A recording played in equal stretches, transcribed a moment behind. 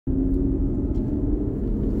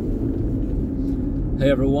Hey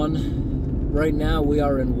everyone, right now we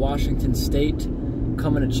are in Washington State,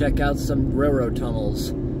 coming to check out some railroad tunnels.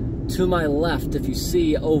 To my left, if you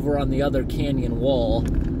see over on the other canyon wall,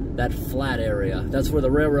 that flat area, that's where the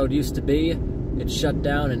railroad used to be. It shut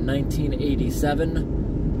down in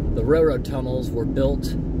 1987. The railroad tunnels were built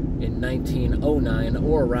in 1909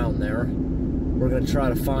 or around there. We're going to try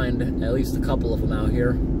to find at least a couple of them out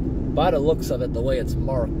here. By the looks of it, the way it's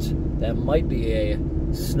marked, that might be a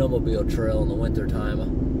snowmobile trail in the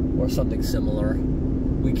wintertime or something similar.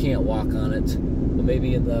 We can't walk on it, but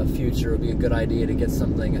maybe in the future it would be a good idea to get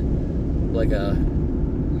something like a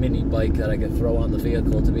mini bike that I could throw on the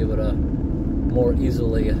vehicle to be able to more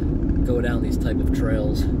easily go down these type of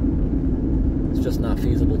trails. It's just not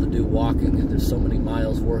feasible to do walking. There's so many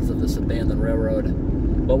miles worth of this abandoned railroad.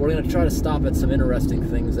 But we're going to try to stop at some interesting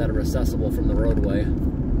things that are accessible from the roadway.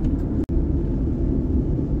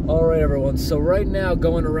 Alright everyone, so right now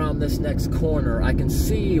going around this next corner, I can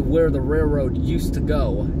see where the railroad used to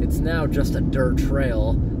go. It's now just a dirt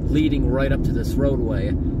trail leading right up to this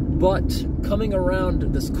roadway. But coming around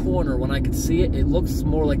this corner, when I can see it, it looks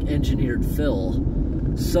more like engineered fill.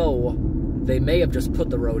 So they may have just put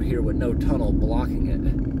the road here with no tunnel blocking it.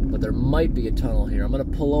 But there might be a tunnel here. I'm going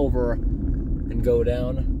to pull over and go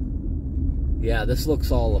down. Yeah, this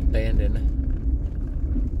looks all abandoned.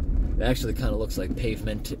 It actually kind of looks like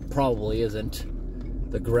pavement. It probably isn't.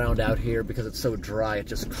 The ground out here, because it's so dry, it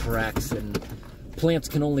just cracks, and plants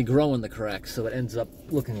can only grow in the cracks, so it ends up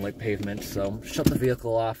looking like pavement. So shut the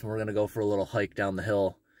vehicle off, and we're going to go for a little hike down the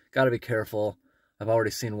hill. Got to be careful. I've already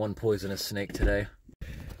seen one poisonous snake today.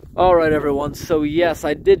 Alright everyone, so yes,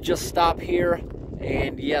 I did just stop here,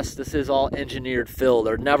 and yes, this is all engineered fill.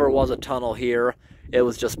 There never was a tunnel here. It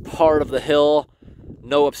was just part of the hill.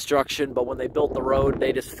 No obstruction, but when they built the road,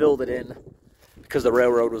 they just filled it in because the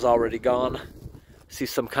railroad was already gone. See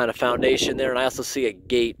some kind of foundation there, and I also see a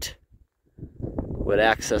gate with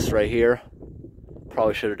access right here.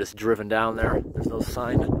 Probably should have just driven down there. There's no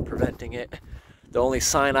sign preventing it. The only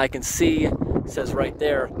sign I can see says right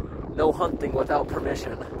there, no hunting without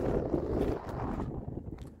permission.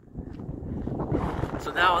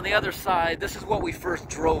 So now on the other side, this is what we first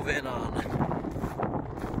drove in on.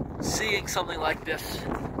 Seeing something like this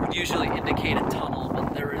would usually indicate a tunnel,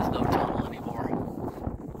 but there is no tunnel anymore.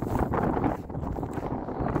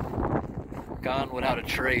 Gone without a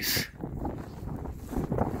trace.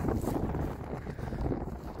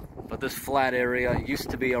 But this flat area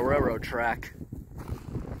used to be a railroad track.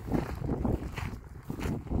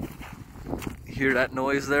 You hear that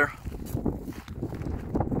noise there?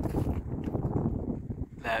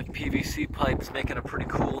 That PVC pipe's making a pretty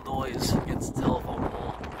cool noise against the telephone pole.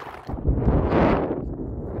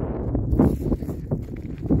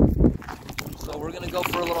 So we're gonna go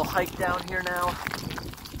for a little hike down here now.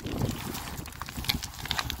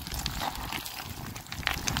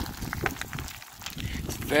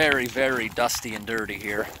 It's very, very dusty and dirty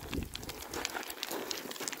here.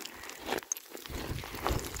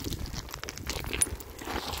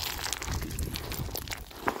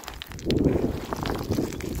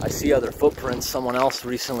 I see other footprints. Someone else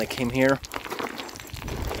recently came here.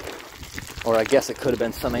 Or I guess it could have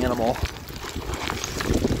been some animal.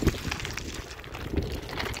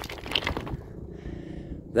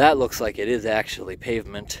 That looks like it is actually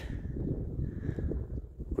pavement.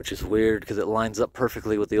 Which is weird because it lines up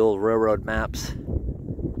perfectly with the old railroad maps.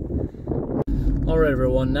 Alright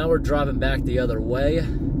everyone, now we're driving back the other way.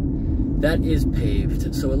 That is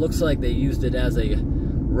paved, so it looks like they used it as a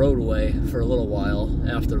roadway for a little while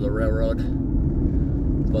after the railroad.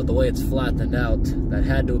 But the way it's flattened out, that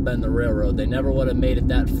had to have been the railroad. They never would have made it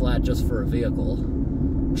that flat just for a vehicle.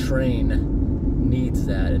 Train needs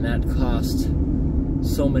that, and that cost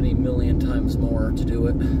so many million times more to do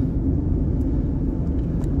it.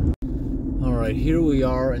 Alright, here we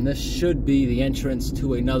are, and this should be the entrance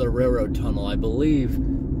to another railroad tunnel. I believe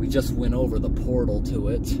we just went over the portal to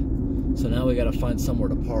it, so now we gotta find somewhere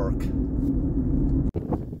to park.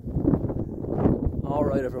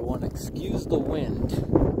 Alright everyone, excuse the wind.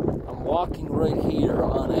 I'm walking right here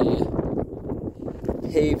on a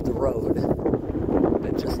paved road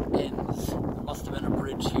that just ends. There must have been a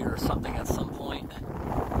bridge here or something at some point.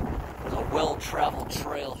 There's a well-traveled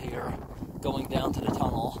trail here going down to the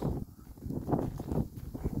tunnel.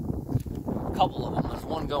 A couple of them. There's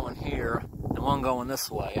one going here and one going this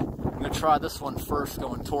way. I'm going to try this one first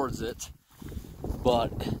going towards it,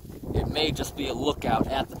 but it may just be a lookout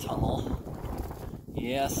at the tunnel.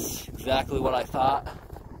 Yes, exactly what I thought.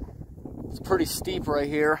 It's pretty steep right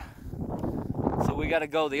here, so we got to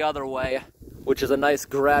go the other way, which is a nice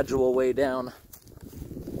gradual way down.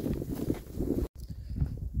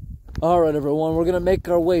 Alright everyone, we're gonna make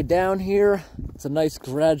our way down here. It's a nice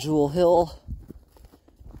gradual hill.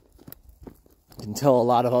 You can tell a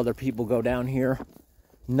lot of other people go down here.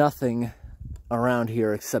 Nothing around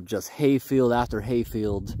here except just hayfield after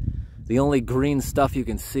hayfield. The only green stuff you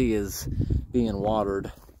can see is being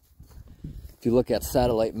watered. If you look at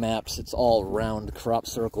satellite maps, it's all round crop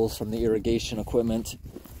circles from the irrigation equipment.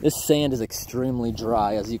 This sand is extremely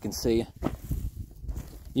dry, as you can see.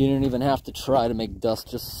 You don't even have to try to make dust,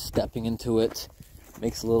 just stepping into it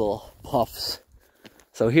makes little puffs.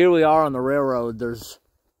 So here we are on the railroad. There's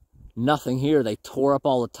nothing here. They tore up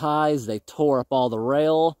all the ties, they tore up all the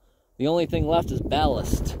rail. The only thing left is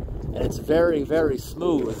ballast, and it's very, very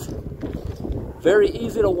smooth. Very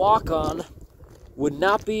easy to walk on. Would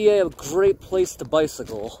not be a great place to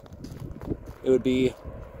bicycle. It would be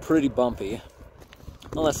pretty bumpy,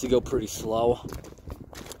 unless you go pretty slow.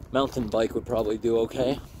 Mountain bike would probably do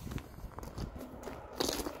okay.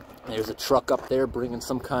 There's a truck up there bringing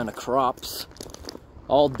some kind of crops.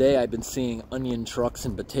 All day I've been seeing onion trucks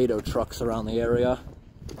and potato trucks around the area.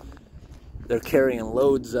 They're carrying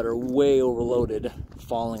loads that are way overloaded,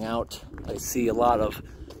 falling out. I see a lot of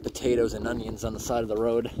potatoes and onions on the side of the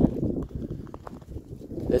road.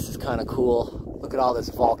 This is kind of cool. Look at all this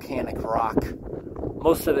volcanic rock.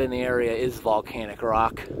 Most of it in the area is volcanic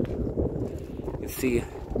rock. You can see,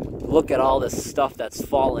 look at all this stuff that's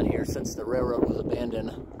fallen here since the railroad was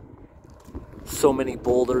abandoned. So many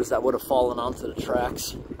boulders that would have fallen onto the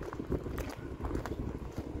tracks.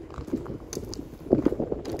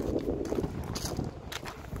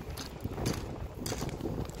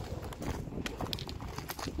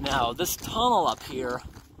 Now, this tunnel up here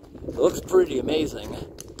looks pretty amazing.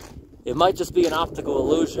 It might just be an optical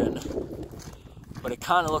illusion, but it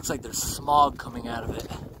kind of looks like there's smog coming out of it.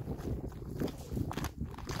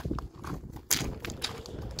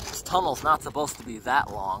 This tunnel's not supposed to be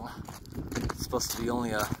that long. It's supposed to be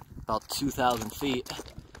only about 2,000 feet.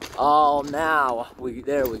 Oh,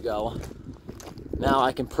 there we go. Now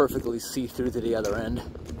I can perfectly see through to the other end.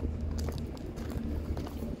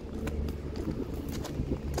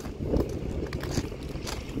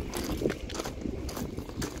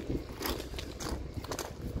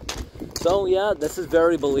 So yeah, this is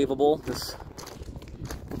very believable. This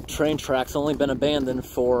train track's only been abandoned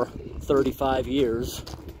for 35 years.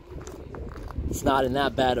 It's not in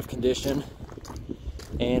that bad of condition.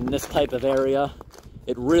 And in this type of area,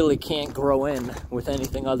 it really can't grow in with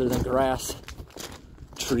anything other than grass.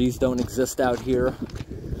 Trees don't exist out here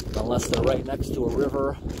unless they're right next to a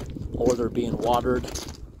river or they're being watered.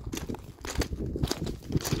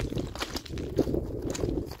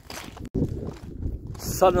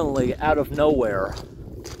 Suddenly, out of nowhere,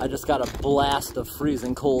 I just got a blast of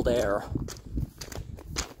freezing cold air.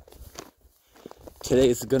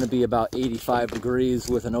 Today's going to be about 85 degrees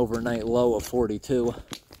with an overnight low of 42.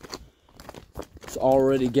 It's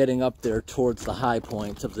already getting up there towards the high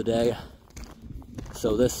point of the day.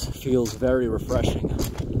 So this feels very refreshing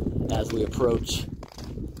as we approach.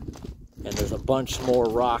 And there's a bunch more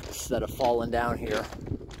rocks that have fallen down here.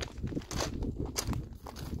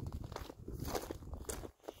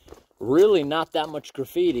 Really not that much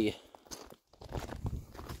graffiti.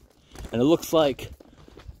 And it looks like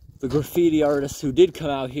the graffiti artists who did come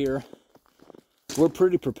out here were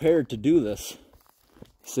pretty prepared to do this.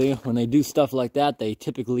 See, when they do stuff like that, they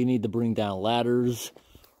typically need to bring down ladders,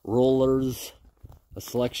 rollers, a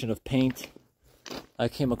selection of paint. I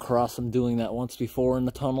came across them doing that once before in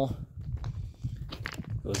the tunnel.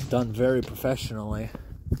 It was done very professionally.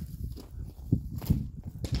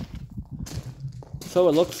 So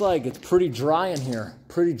it looks like it's pretty dry in here.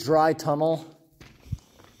 Pretty dry tunnel.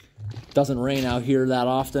 Doesn't rain out here that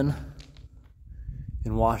often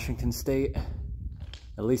in Washington State.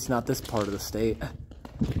 At least not this part of the state.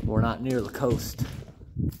 We're not near the coast.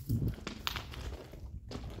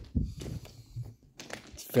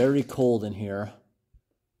 It's very cold in here.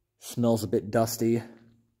 Smells a bit dusty.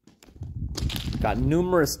 Got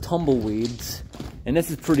numerous tumbleweeds. And this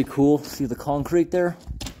is pretty cool. See the concrete there?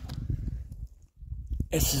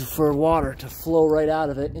 This is for water to flow right out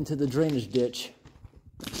of it into the drainage ditch.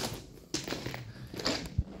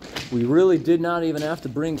 We really did not even have to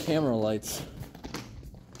bring camera lights.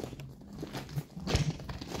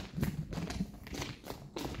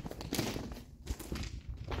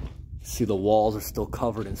 See, the walls are still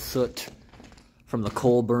covered in soot from the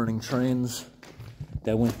coal burning trains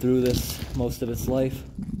that went through this most of its life.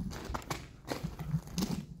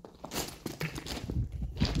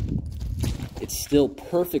 It's still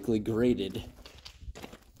perfectly graded.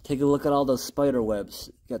 Take a look at all those spider webs.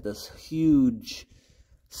 Got this huge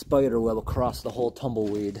spider web across the whole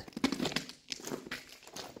tumbleweed.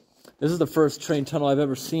 This is the first train tunnel I've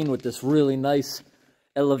ever seen with this really nice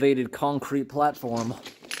elevated concrete platform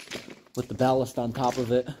with the ballast on top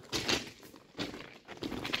of it.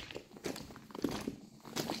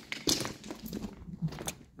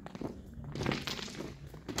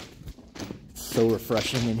 It's so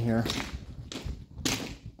refreshing in here.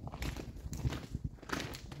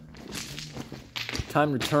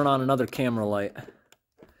 Time to turn on another camera light.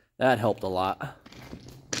 That helped a lot.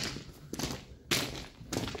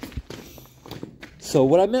 So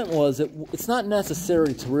what I meant was, it's not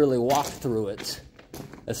necessary to really walk through it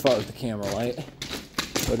as far as the camera light,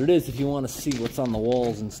 but it is if you want to see what's on the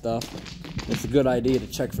walls and stuff. It's a good idea to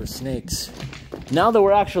check for snakes. Now that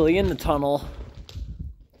we're actually in the tunnel,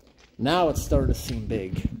 now it's starting to seem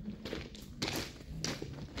big.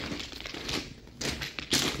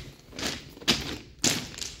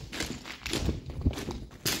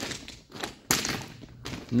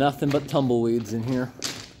 Nothing but tumbleweeds in here.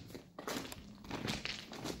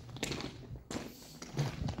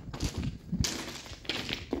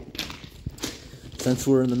 Since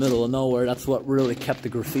we're in the middle of nowhere, that's what really kept the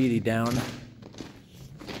graffiti down.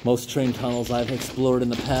 Most train tunnels I've explored in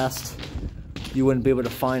the past, you wouldn't be able to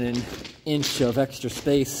find an inch of extra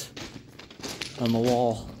space on the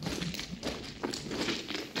wall.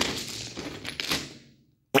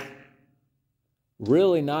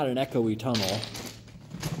 Really not an echoey tunnel.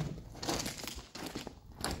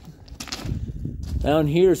 Down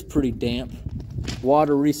here is pretty damp.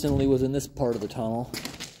 Water recently was in this part of the tunnel.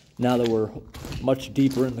 Now that we're much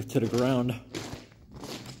deeper into the ground.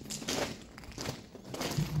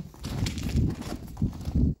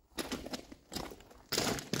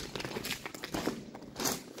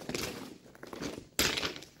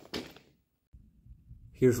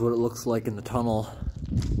 Here's what it looks like in the tunnel.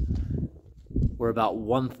 We're about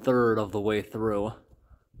 1/3 of the way through.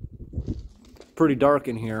 Pretty dark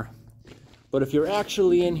in here, but if you're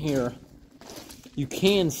actually in here, you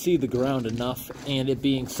can see the ground enough, and it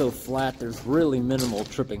being so flat, there's really minimal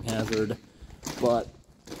tripping hazard. But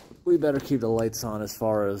we better keep the lights on as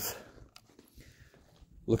far as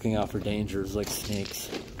looking out for dangers like snakes.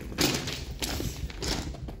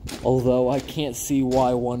 Although I can't see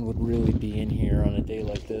why one would really be in here on a day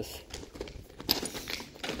like this,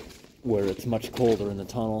 where it's much colder in the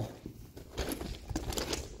tunnel.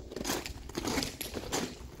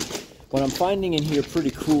 What I'm finding in here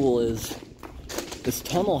pretty cool is this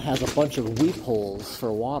tunnel has a bunch of weep holes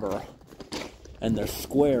for water, and they're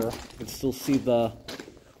square. You can still see the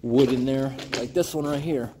wood in there, like this one right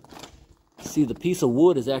here. See, the piece of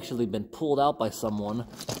wood has actually been pulled out by someone,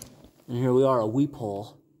 and here we are, a weep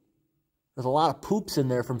hole. There's a lot of poops in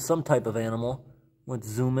there from some type of animal. Let's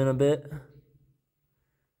zoom in a bit.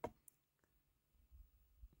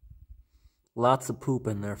 Lots of poop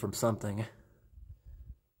in there from something.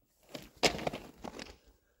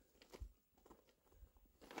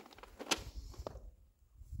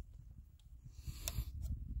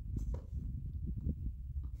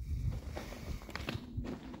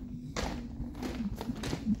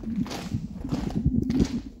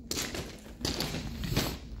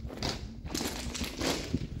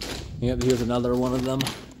 Yep, here's another one of them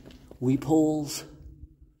weep holes.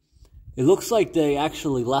 It looks like they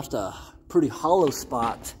actually left a pretty hollow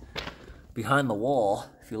spot behind the wall,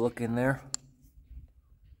 if you look in there.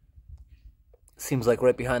 Seems like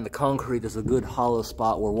right behind the concrete is a good hollow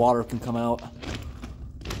spot where water can come out.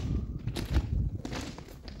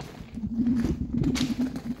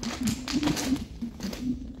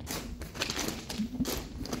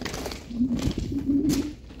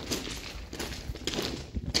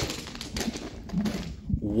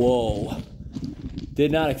 Whoa,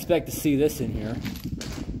 did not expect to see this in here.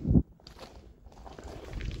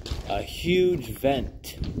 A huge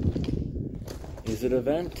vent. Is it a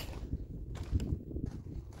vent?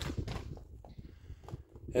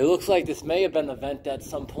 It looks like this may have been a vent at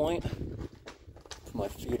some point. Put my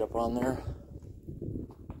feet up on there.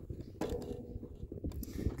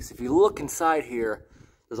 Because if you look inside here,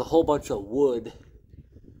 there's a whole bunch of wood,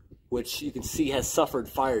 which you can see has suffered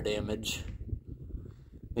fire damage.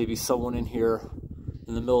 Maybe someone in here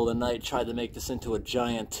in the middle of the night tried to make this into a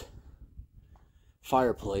giant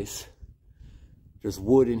fireplace. There's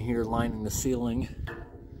wood in here lining the ceiling,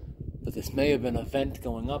 but this may have been a vent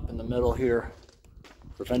going up in the middle here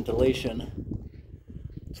for ventilation.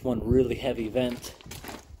 It's one really heavy vent.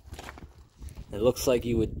 It looks like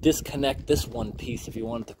you would disconnect this one piece if you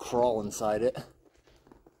wanted to crawl inside it.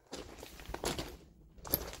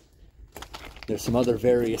 There's some other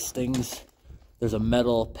various things. There's a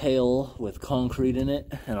metal pail with concrete in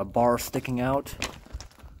it and a bar sticking out.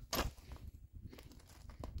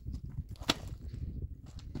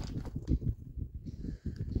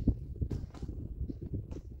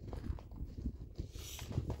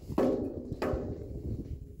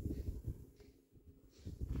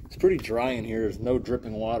 pretty dry in here. There's no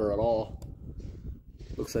dripping water at all.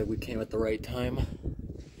 Looks like we came at the right time.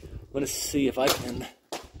 I'm gonna see if I can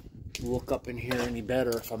look up in here any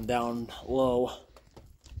better if I'm down low.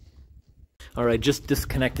 All right, just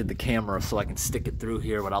disconnected the camera so I can stick it through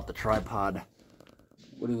here without the tripod.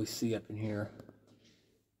 What do we see up in here?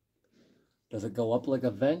 Does it go up like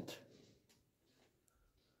a vent?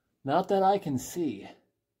 Not that I can see.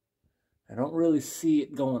 I don't really see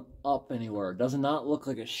it going up anywhere. It does not look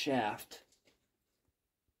like a shaft.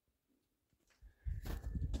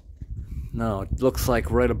 No, it looks like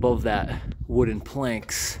right above that wooden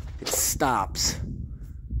planks, it stops.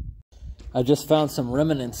 I just found some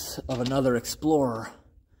remnants of another explorer.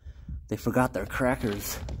 They forgot their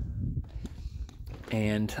crackers.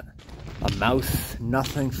 And a mouse,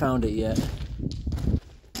 nothing found it yet.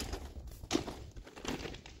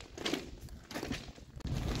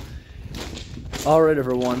 All right,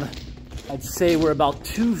 everyone. I'd say we're about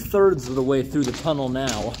 2/3 of the way through the tunnel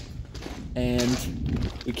now.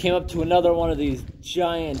 And we came up to another one of these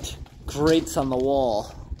giant grates on the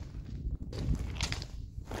wall.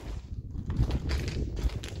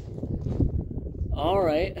 All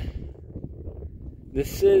right.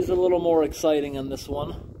 This is a little more exciting on this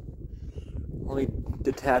one. Let me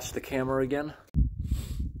detach the camera again.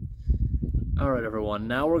 All right, everyone.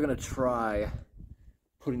 Now we're gonna try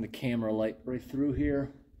putting the camera light right through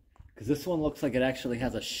here, because this one looks like it actually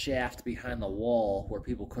has a shaft behind the wall where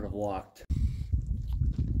people could have walked.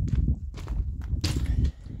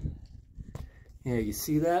 Yeah, you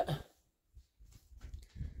see that?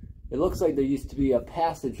 It looks like there used to be a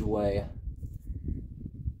passageway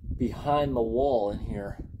behind the wall in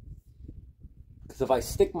here. Because if I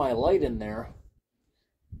stick my light in there,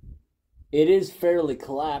 it is fairly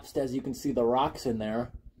collapsed, as you can see the rocks in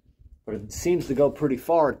there. But it seems to go pretty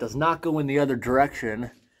far. It does not go in the other direction.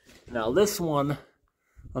 Now this one,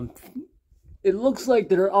 it looks like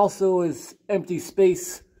there also is empty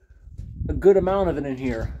space, a good amount of it in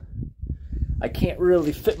here. I can't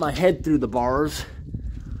really fit my head through the bars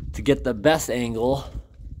to get the best angle.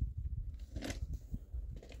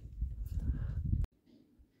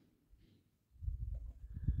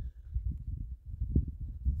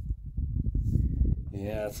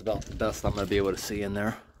 Yeah, that's about the best I'm going to be able to see in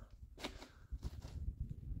there.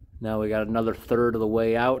 Now we got another 1/3 of the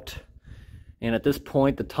way out. And at this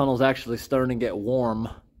point, the tunnel's actually starting to get warm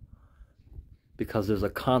because there's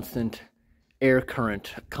a constant air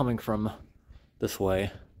current coming from this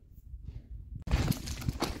way.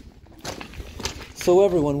 So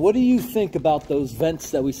everyone, what do you think about those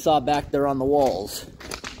vents that we saw back there on the walls?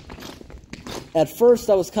 At first,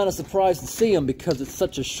 I was kind of surprised to see them because it's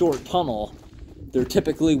such a short tunnel. There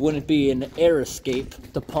typically wouldn't be an air escape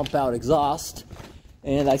to pump out exhaust.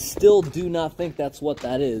 And I still do not think that's what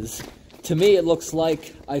that is. To me, it looks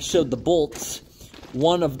like I showed the bolts.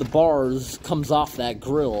 One of the bars comes off that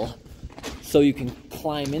grill, so you can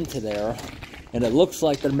climb into there. And it looks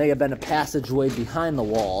like there may have been a passageway behind the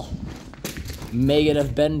wall. May it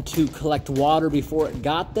have been to collect water before it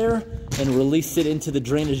got there and release it into the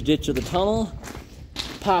drainage ditch of the tunnel?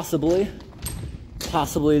 Possibly.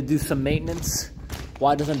 Possibly to do some maintenance.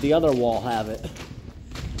 Why doesn't the other wall have it?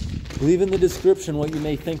 Leave in the description what you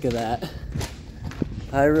may think of that.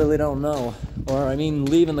 I really don't know. Or, I mean,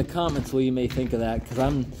 leave in the comments what you may think of that, because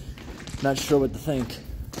I'm not sure what to think.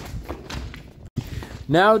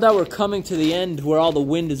 Now that we're coming to the end where all the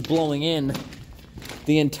wind is blowing in,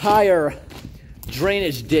 the entire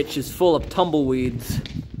drainage ditch is full of tumbleweeds.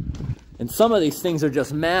 And some of these things are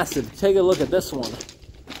just massive. Take a look at this one.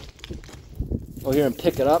 Go here and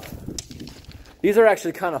pick it up. These are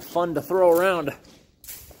actually kind of fun to throw around.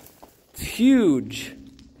 It's huge.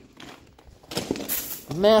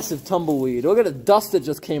 Massive tumbleweed. Look at the dust that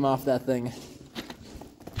just came off that thing.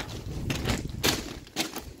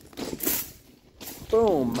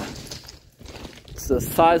 Boom. It's the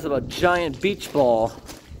size of a giant beach ball.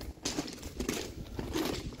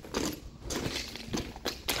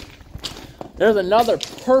 There's another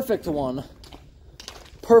perfect one.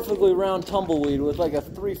 Perfectly round tumbleweed with like a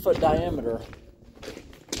 3-foot diameter.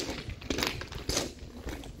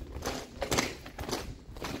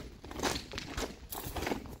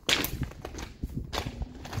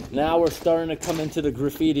 Now we're starting to come into the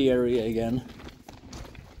graffiti area again.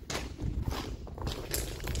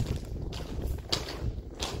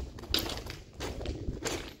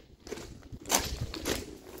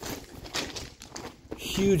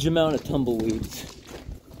 Huge amount of tumbleweeds.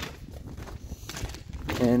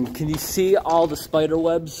 And can you see all the spider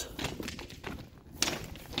webs?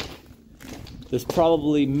 There's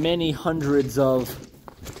probably many hundreds of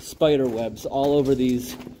spider webs all over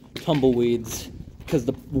these tumbleweeds. because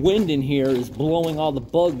the wind in here is blowing all the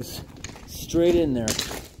bugs straight in there.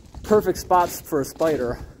 Perfect spots for a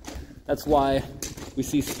spider. That's why we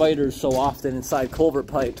see spiders so often inside culvert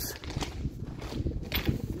pipes.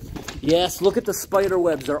 Yes, look at the spider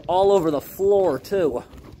webs. They're all over the floor too.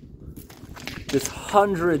 Just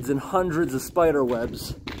hundreds and hundreds of spider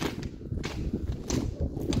webs.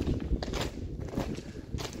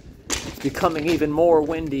 It's becoming even more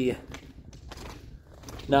windy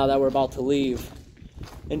now that we're about to leave.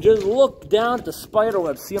 And just look down at the spider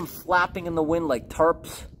webs. See them flapping in the wind like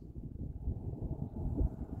tarps?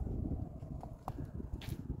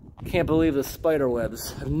 Can't believe the spider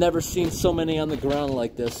webs. I've never seen so many on the ground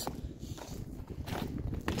like this.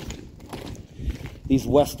 These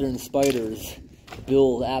western spiders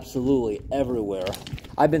build absolutely everywhere.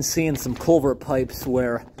 I've been seeing some culvert pipes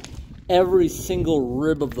where every single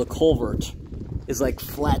rib of the culvert is like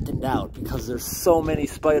flattened out because there's so many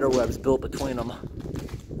spider webs built between them.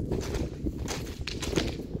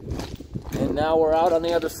 And now we're out on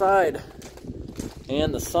the other side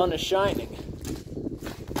and the sun is shining.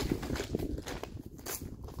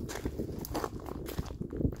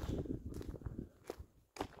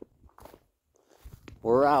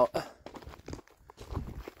 We're out.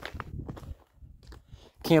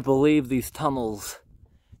 Can't believe these tunnels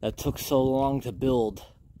that took so long to build.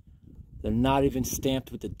 They're not even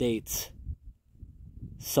stamped with the dates.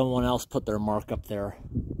 Someone else put their mark up there.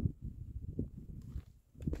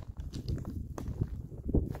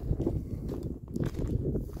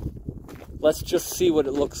 Let's just see what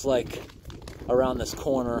it looks like around this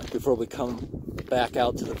corner before we come back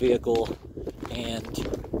out to the vehicle and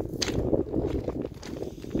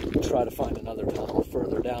try to find another tunnel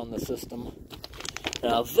further down the system.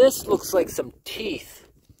 Now this looks like some teeth,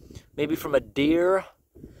 maybe from a deer.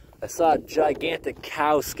 I saw a gigantic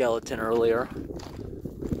cow skeleton earlier.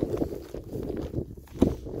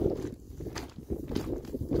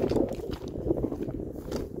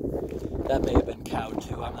 That may have been cow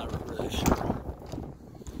too, I'm not really sure.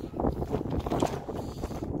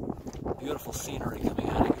 Beautiful scenery coming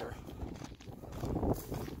out of here.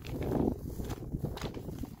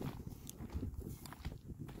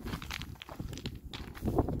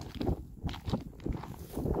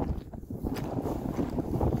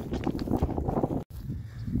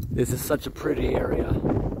 This is such a pretty area.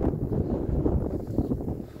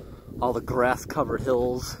 All the grass-covered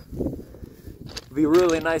hills. It'd be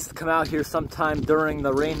really nice to come out here sometime during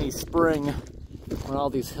the rainy spring when all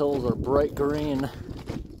these hills are bright green.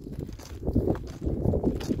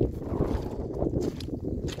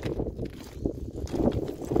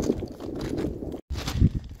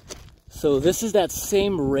 So this is that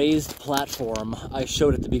same raised platform I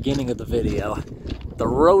showed at the beginning of the video. The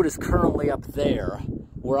road is currently up there.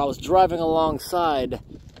 Where I was driving alongside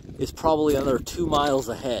is probably another 2 miles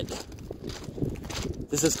ahead.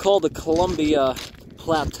 This is called the Columbia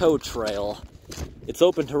Plateau Trail. It's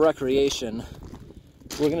open to recreation.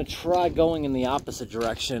 We're gonna try going in the opposite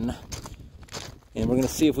direction and we're gonna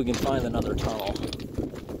see if we can find another tunnel.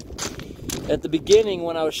 At the beginning,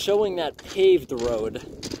 when I was showing that paved road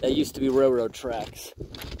that used to be railroad tracks,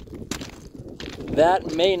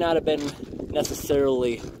 that may not have been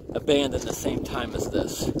necessarily abandoned the same time as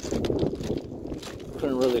this.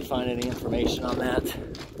 Couldn't really find any information on that.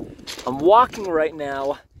 I'm walking right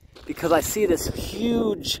now because I see this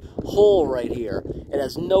huge hole right here. It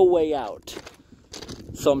has no way out.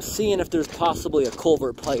 So I'm seeing if there's possibly a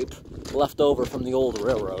culvert pipe left over from the old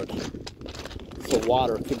railroad. So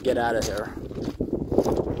water could get out of there.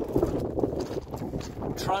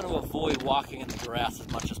 I'm trying to avoid walking in the grass as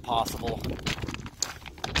much as possible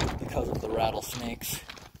because of the rattlesnakes.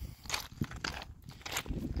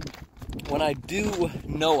 When I do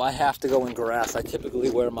know I have to go in grass, I typically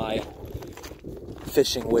wear my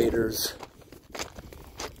fishing waders,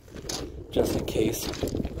 just in case.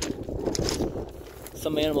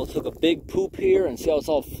 Some animal took a big poop here, and see how it's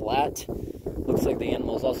all flat? Looks like the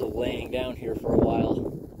animal is also laying down here for a while.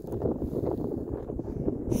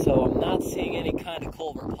 So I'm not seeing any kind of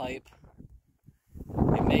culvert pipe.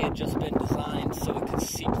 It may have just been designed so it could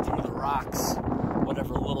seep through the rocks,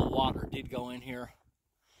 whatever little water did go in here.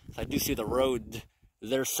 I do see the road.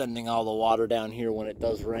 They're sending all the water down here when it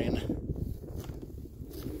does rain.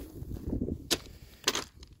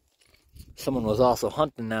 Someone was also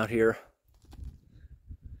hunting out here.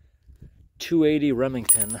 280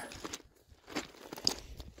 Remington.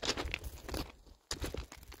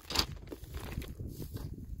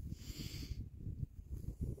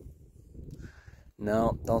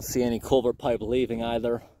 No, don't see any culvert pipe leaving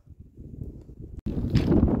either.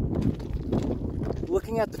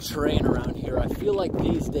 Looking at the terrain around here, I feel like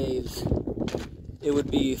these days it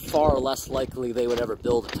would be far less likely they would ever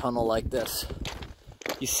build a tunnel like this.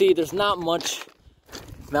 You see, there's not much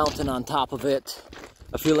mountain on top of it.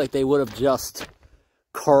 I feel like they would have just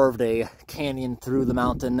carved a canyon through the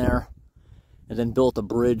mountain there and then built a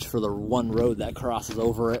bridge for the one road that crosses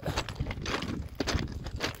over it.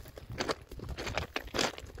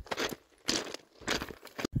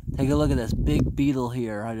 Take a look at this big beetle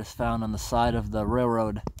here I just found on the side of the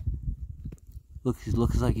railroad. Look, he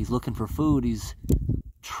looks like he's looking for food. He's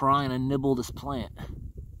trying to nibble this plant.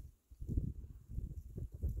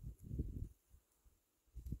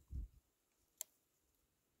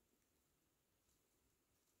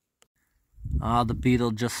 Ah, the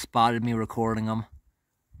beetle just spotted me recording him.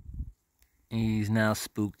 He's now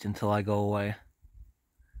spooked until I go away.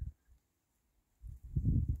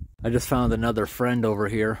 I just found another friend over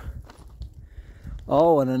here.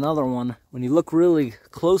 Oh, and another one. When you look really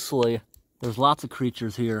closely, there's lots of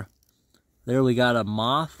creatures here. There we got a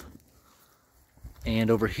moth.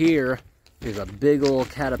 And over here, there's a big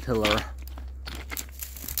old caterpillar.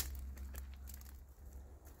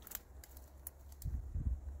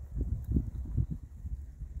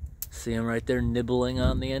 See him right there nibbling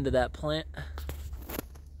on the end of that plant?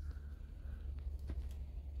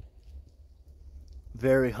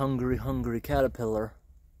 Very hungry, hungry caterpillar.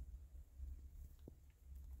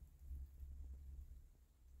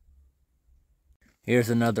 Here's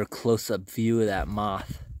another close-up view of that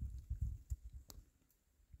moth.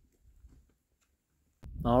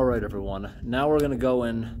 All right, everyone. Now we're gonna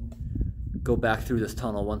go back through this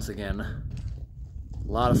tunnel once again.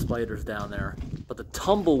 A lot of spiders down there, but the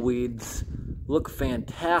tumbleweeds look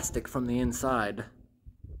fantastic from the inside.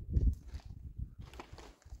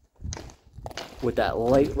 With that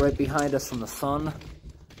light right behind us from the sun,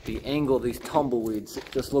 the angle of these tumbleweeds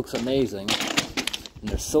just looks amazing. And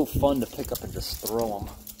they're so fun to pick up and just throw them.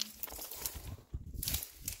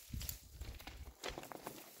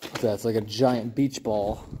 Look at that, it's like a giant beach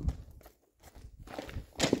ball.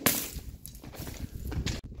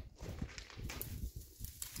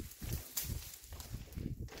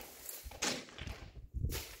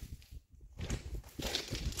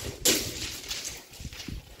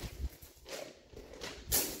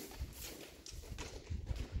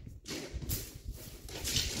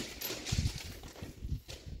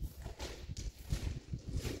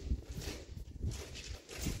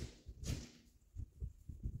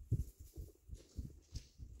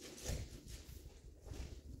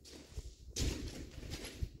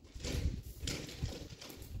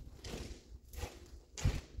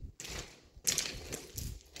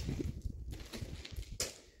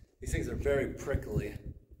 These things are very prickly.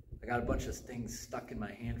 I got a bunch of things stuck in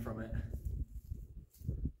my hand from it.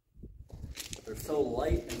 But they're so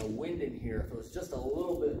light and the wind in here, if it was just a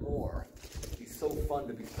little bit more, it'd be so fun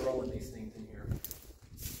to be throwing these things in here.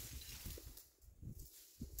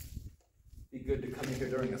 Be good to come in here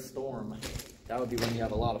during a storm. That would be when you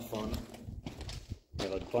have a lot of fun. I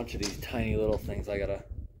have a bunch of these tiny little things I gotta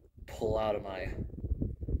pull out of my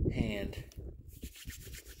hand.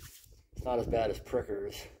 It's not as bad as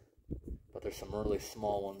prickers. But there's some really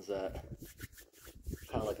small ones that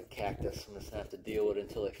kind of like a cactus. I'm just gonna have to deal with it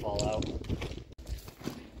until they fall out.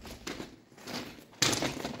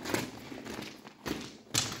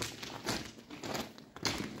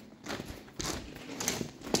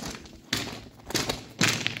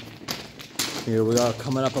 Here we are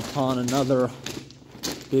coming up upon another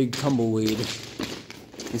big tumbleweed.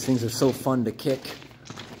 These things are so fun to kick.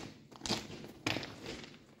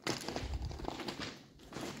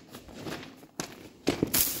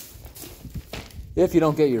 If you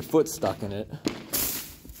don't get your foot stuck in it.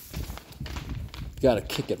 You gotta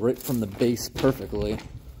kick it right from the base perfectly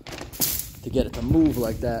to get it to move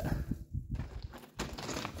like that.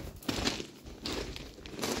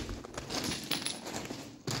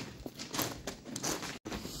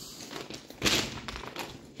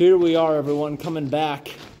 Here we are, everyone, coming back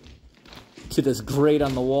to this grate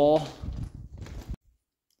on the wall.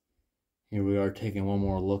 Here we are taking one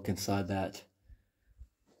more look inside that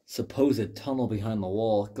supposed tunnel behind the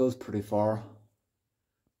wall. It goes pretty far.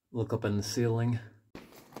 Look up in the ceiling.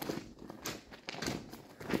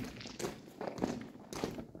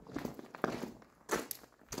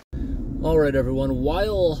 Alright everyone,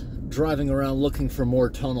 while driving around looking for more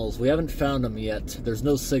tunnels, we haven't found them yet. There's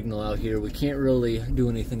no signal out here. We can't really do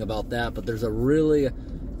anything about that, but there's a really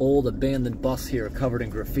old abandoned bus here covered in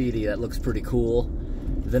graffiti that looks pretty cool.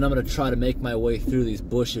 Then I'm going to try to make my way through these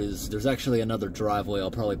bushes. There's actually another driveway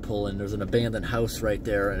I'll probably pull in. There's an abandoned house right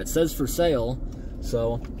there, and it says for sale,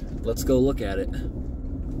 so let's go look at it.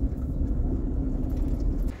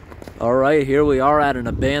 Alright, here we are at an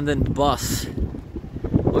abandoned bus.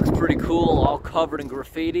 Looks pretty cool, all covered in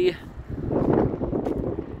graffiti.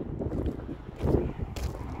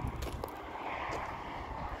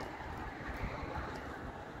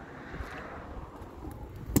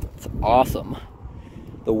 It's awesome.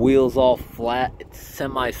 The wheel's all flat, it's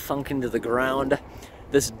semi-sunk into the ground.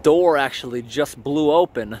 This door actually just blew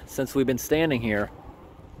open since we've been standing here.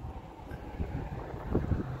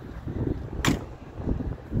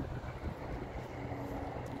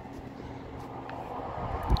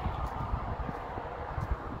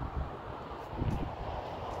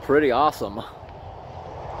 Pretty awesome. Look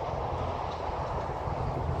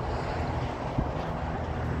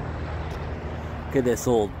at this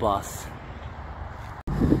old bus.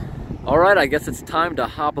 All right, I guess it's time to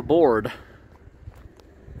hop aboard.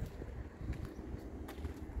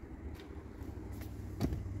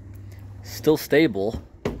 Still stable.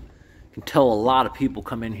 You can tell a lot of people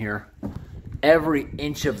come in here. Every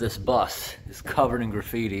inch of this bus is covered in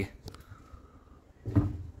graffiti.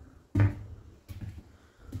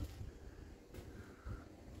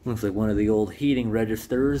 Looks like one of the old heating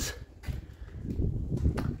registers.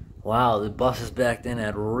 Wow, the buses back then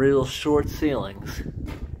had real short ceilings.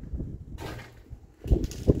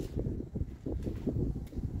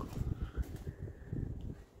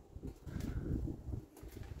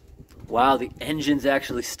 Wow, the engine's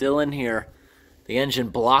actually still in here. The engine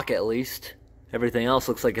block at least. Everything else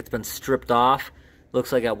looks like it's been stripped off.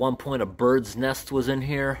 Looks like at one point a bird's nest was in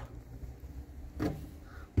here.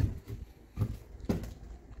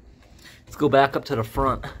 Let's go back up to the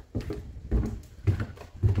front.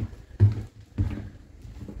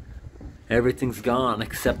 Everything's gone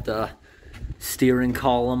except the steering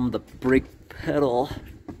column, the brake pedal.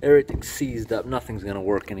 Everything's seized up. Nothing's gonna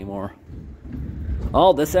work anymore.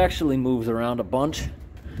 Oh, this actually moves around a bunch.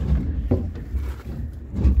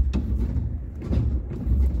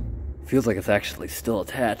 Feels like it's actually still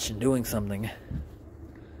attached and doing something.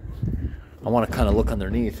 I want to kind of look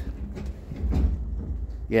underneath.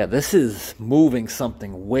 Yeah, this is moving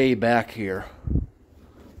something way back here.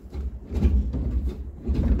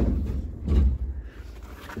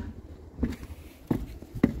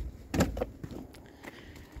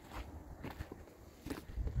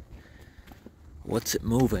 What's it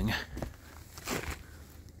moving?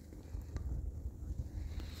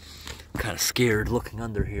 I'm kind of scared looking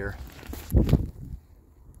under here.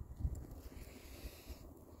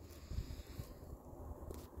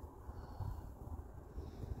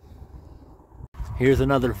 Here's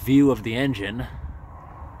another view of the engine.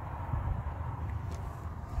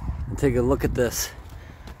 And take a look at this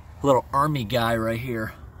little army guy right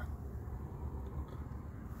here.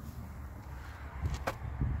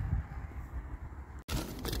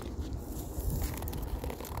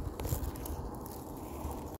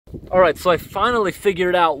 Alright, so I finally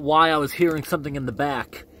figured out why I was hearing something in the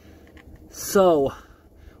back. So,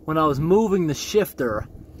 when I was moving the shifter,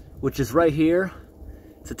 which is right here,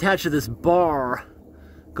 it's attached to this bar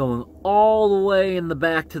going all the way in the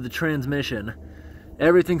back to the transmission.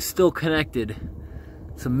 Everything's still connected.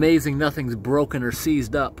 It's amazing nothing's broken or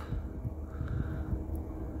seized up.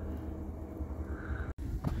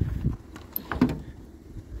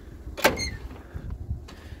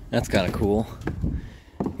 That's kind of cool.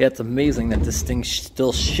 Yeah, it's amazing that this thing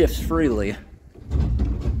still shifts freely.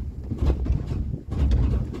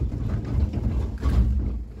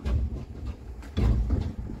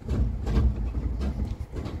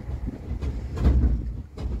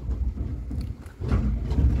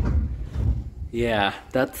 Yeah,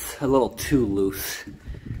 that's a little too loose.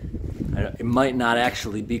 It might not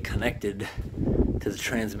actually be connected to the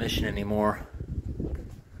transmission anymore.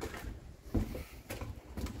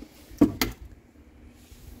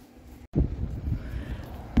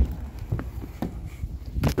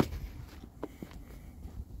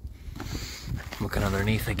 Looking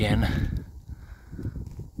underneath again.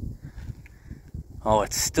 Oh,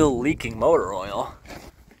 it's still leaking motor oil.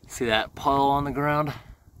 See that puddle on the ground?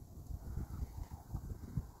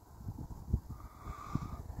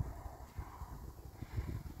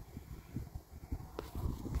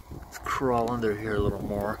 Let's crawl under here a little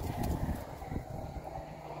more.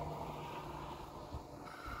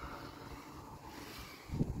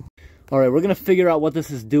 Alright, we're gonna figure out what this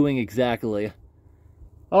is doing exactly.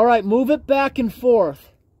 Alright, move it back and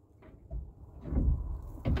forth.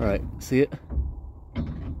 Alright, see it?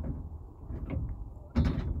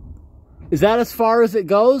 Is that as far as it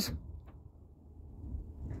goes?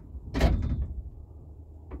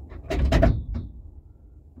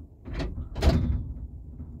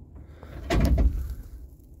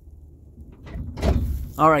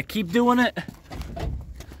 Alright, keep doing it.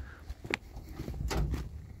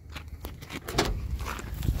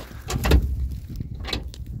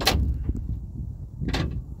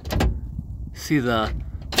 see the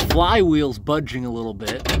flywheels budging a little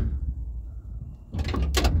bit.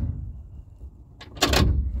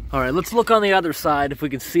 All right, let's look on the other side if we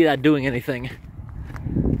can see that doing anything.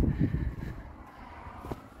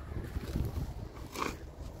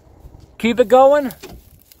 Keep it going.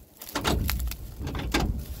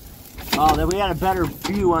 Oh, then we had a better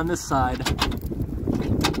view on this side.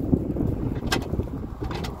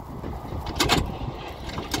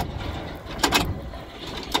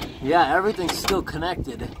 Yeah, everything's still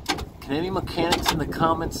connected. Can any mechanics in the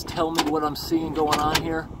comments tell me what I'm seeing going on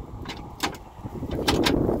here?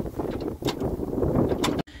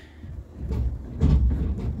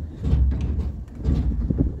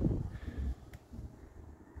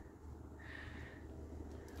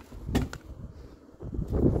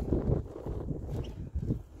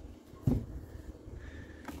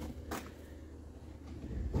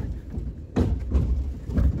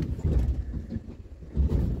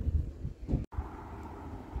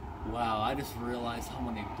 Wow, I just realized how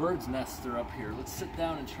many birds' nests are up here. Let's sit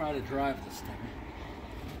down and try to drive this thing.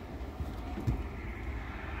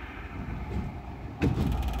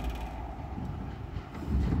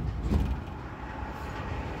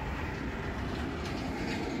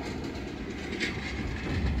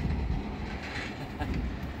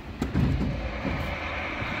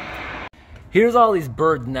 Here's all these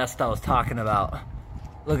bird nests I was talking about.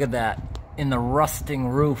 Look at that, in the rusting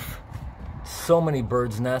roof. So many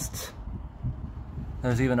birds' nests.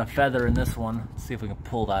 There's even a feather in this one. Let's see if we can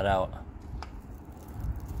pull that out.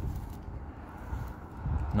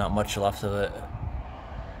 Not much left of it.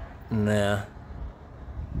 Nah.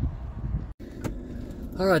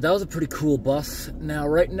 Alright, that was a pretty cool bus. Now,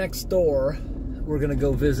 right next door, we're gonna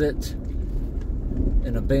go visit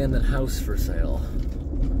an abandoned house for sale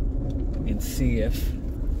and see if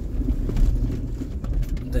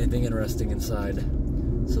there's anything interesting inside.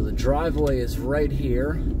 So the driveway is right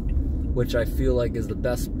here, which I feel like is the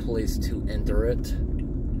best place to enter it,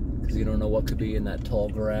 because you don't know what could be in that tall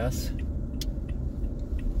grass.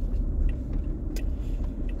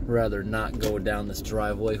 Rather not go down this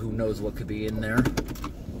driveway. Who knows what could be in there.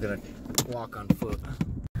 I'm gonna walk on foot.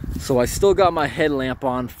 So I still got my headlamp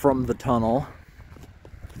on from the tunnel,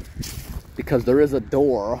 because there is a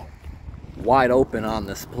door wide open on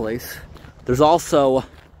this place. There's also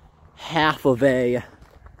half of a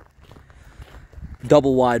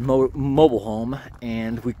double wide mobile home,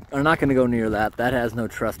 and we are not going to go near that. That has no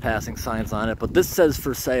trespassing signs on it, but this says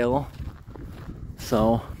for sale,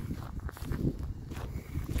 so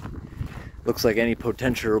looks like any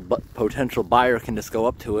potential buyer can just go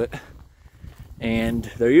up to it. And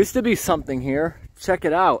there used to be something here. Check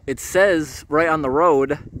it out. It says right on the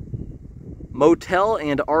road, motel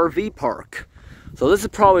and RV park. So this is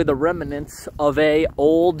probably the remnants of a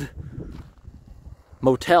old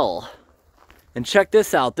motel. And check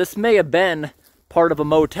this out. This may have been part of a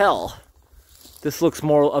motel. This looks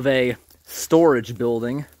more of a storage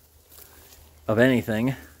building of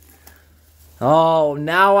anything. Oh,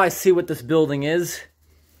 now I see what this building is.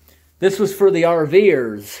 This was for the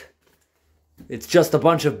RVers. It's just a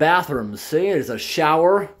bunch of bathrooms. See, there's a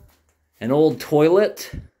shower, an old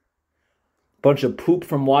toilet, bunch of poop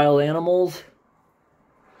from wild animals.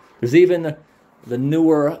 There's even the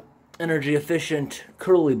newer energy efficient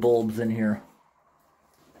curly bulbs in here.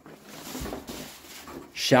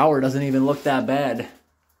 Shower doesn't even look that bad.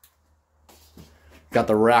 Got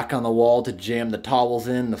the rack on the wall to jam the towels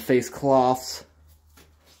in, the face cloths.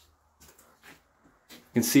 You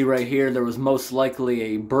can see right here there was most likely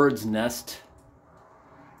a bird's nest,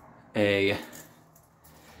 a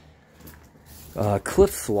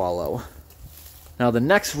cliff swallow. Now the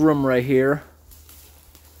next room right here,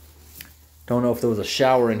 don't know if there was a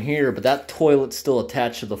shower in here, but that toilet's still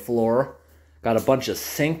attached to the floor. Got a bunch of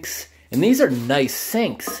sinks, and these are nice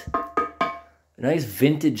sinks. Nice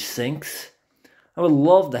vintage sinks. I would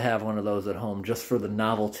love to have one of those at home just for the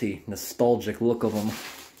novelty, nostalgic look of them.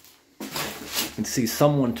 You can see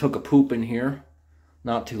someone took a poop in here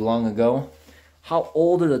not too long ago. How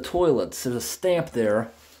old are the toilets? There's a stamp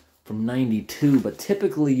there from 92, but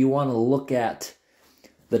typically you want to look at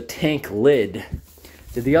the tank lid.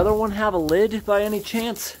 Did the other one have a lid by any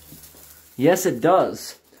chance? Yes, it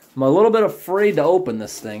does. I'm a little bit afraid to open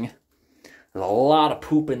this thing. There's a lot of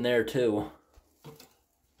poop in there too.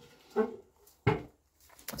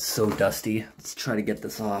 It's so dusty. Let's try to get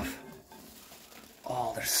this off.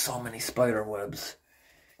 Oh, there's so many spider webs.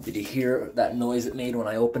 Did you hear that noise it made when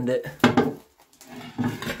I opened it?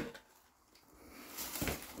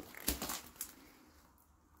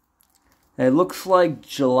 It looks like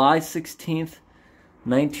July 16th,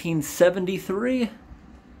 1973.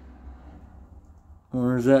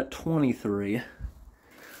 Or is that 23?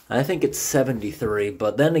 I think it's 73,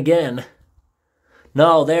 but then again,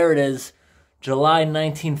 no, there it is, July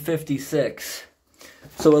 1956.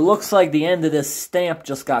 So it looks like the end of this stamp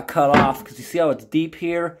just got cut off, because you see how it's deep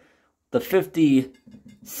here? The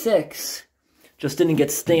 56 just didn't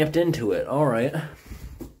get stamped into it. All right.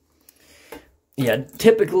 Yeah,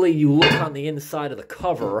 typically you look on the inside of the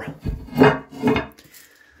cover,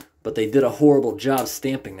 but they did a horrible job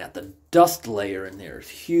stamping that. The dust layer in there is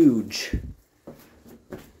huge.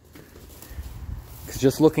 Because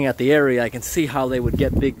just looking at the area, I can see how they would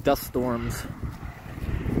get big dust storms.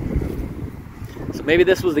 So maybe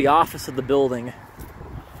this was the office of the building.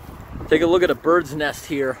 Take a look at a bird's nest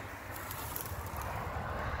here.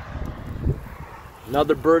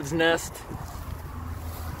 Another bird's nest.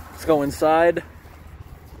 Let's go inside.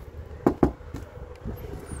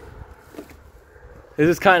 This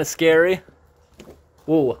is kind of scary.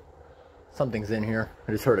 Whoa, something's in here.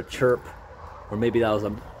 I just heard a chirp. Or maybe that was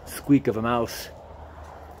a squeak of a mouse.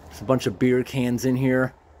 There's a bunch of beer cans in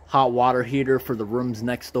here. Hot water heater for the rooms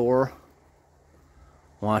next door.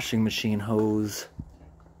 Washing machine hose.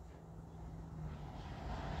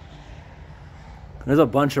 There's a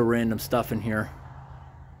bunch of random stuff in here.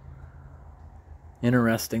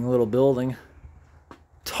 Interesting little building.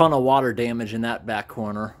 Ton of water damage in that back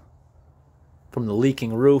corner from the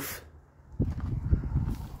leaking roof.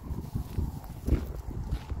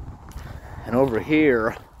 And over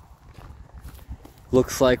here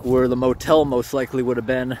looks like where the motel most likely would have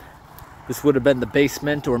been. This would have been the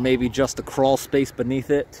basement, or maybe just a crawl space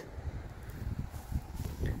beneath it.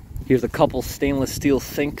 Here's a couple stainless steel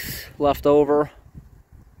sinks left over.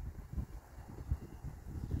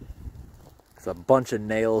 There's a bunch of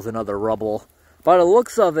nails and other rubble. By the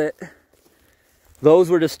looks of it, those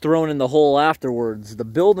were just thrown in the hole afterwards. The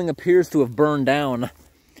building appears to have burned down.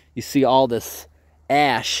 You see all this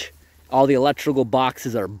ash. All the electrical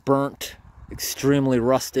boxes are burnt, extremely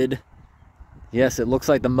rusted. Yes, it looks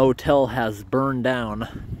like the motel has burned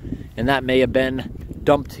down. And that may have been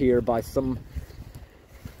dumped here by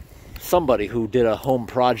somebody who did a home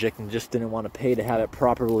project and just didn't want to pay to have it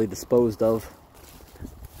properly disposed of.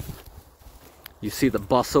 You see the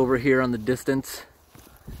bus over here on the distance.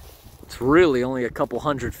 It's really only a couple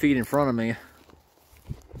 100 feet in front of me.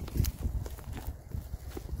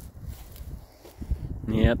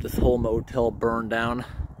 Yep, this whole motel burned down.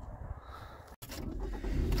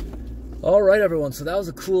 All right, everyone, so that was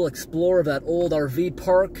a cool explore of that old RV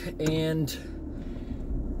park and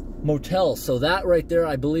motel. So that right there,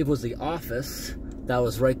 I believe, was the office. That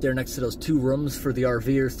was right there next to those two rooms for the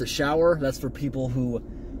RVers to shower. That's for people who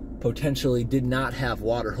potentially did not have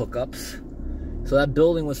water hookups. So that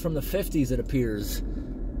building was from the 50s, it appears.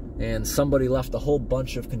 And somebody left a whole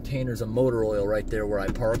bunch of containers of motor oil right there where I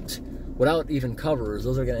parked without even covers.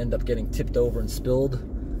 Those are going to end up getting tipped over and spilled.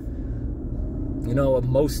 You know,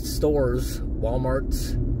 most stores,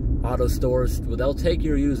 Walmart's, auto stores, they'll take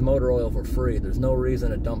your used motor oil for free. There's no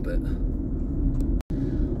reason to dump it.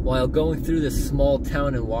 While going through this small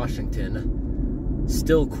town in Washington,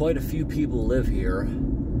 still quite a few people live here,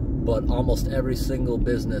 but almost every single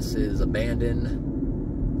business is abandoned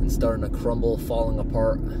and starting to crumble, falling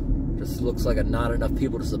apart. Just looks like not enough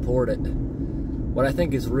people to support it. What I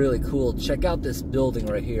think is really cool, check out this building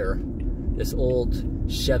right here. This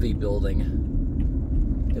old Chevy building.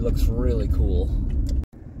 It looks really cool.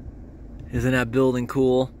 Isn't that building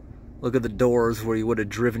cool? Look at the doors where you would have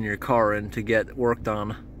driven your car in to get worked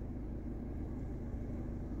on.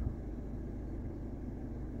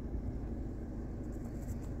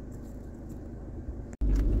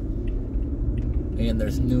 And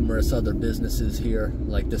there's numerous other businesses here,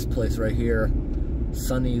 like this place right here,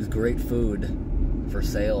 Sonny's Great Food, for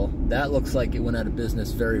sale. That looks like it went out of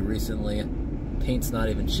business very recently. Paint's not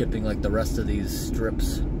even shipping like the rest of these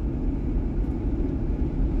strips.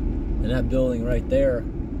 And that building right there,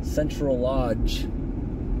 Central Lodge.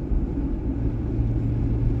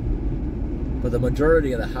 But the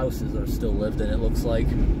majority of the houses are still lived in, it looks like.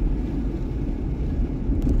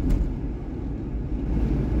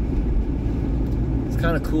 It's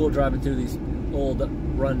kind of cool driving through these old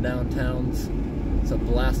run-down towns. It's a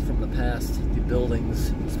blast from the past, the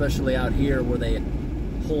buildings, especially out here where they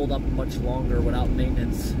hold up much longer without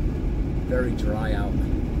maintenance. Very dry out.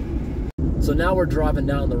 So now we're driving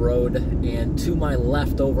down the road, and to my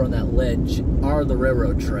left over on that ledge are the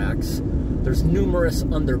railroad tracks. There's numerous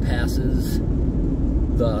underpasses.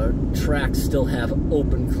 The tracks still have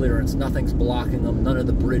open clearance. Nothing's blocking them. None of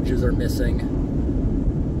the bridges are missing.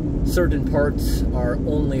 Certain parts are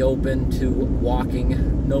only open to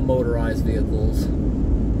walking, no motorized vehicles.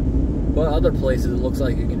 But other places it looks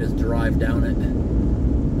like you can just drive down it.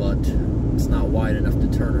 but it's not wide enough to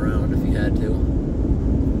turn around if you had to.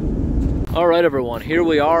 All right, everyone, here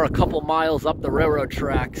we are a couple miles up the railroad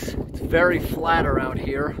tracks. It's very flat around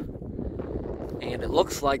here, and it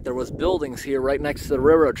looks like there was buildings here right next to the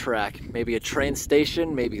railroad track. Maybe a train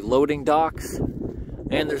station, maybe loading docks,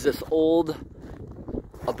 and there's this old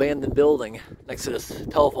abandoned building next to this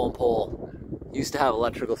telephone pole. Used to have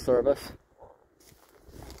electrical service.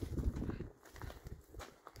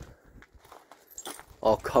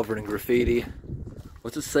 All covered in graffiti.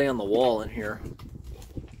 What's it say on the wall in here?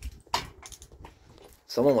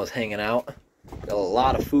 Someone was hanging out. Got a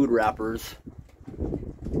lot of food wrappers.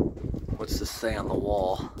 What's this say on the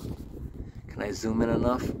wall? Can I zoom in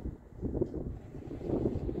enough?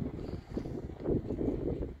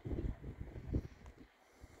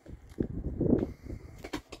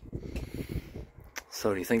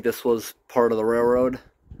 So do you think this was part of the railroad?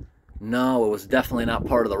 No, it was definitely not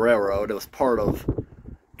part of the railroad. It was part of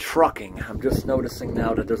trucking. I'm just noticing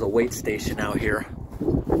now that there's a weight station out here.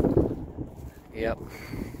 Yep.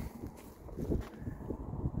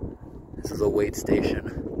 This is a weight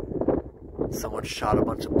station. Someone shot a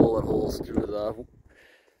bunch of bullet holes through the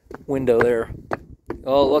window there.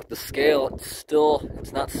 Oh, look, the scale,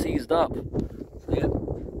 it's not seized up. See it?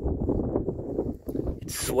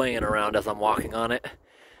 It's swaying around as I'm walking on it.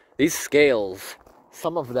 These scales,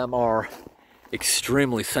 some of them are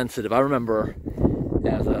extremely sensitive. I remember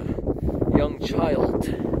as a young child,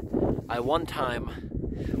 I one time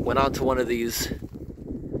went onto one of these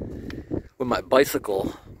with my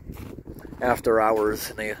bicycle after hours,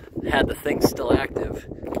 and they had the thing still active.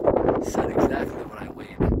 It said exactly what I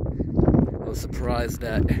weighed. I was surprised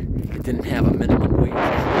that it didn't have a minimum weight.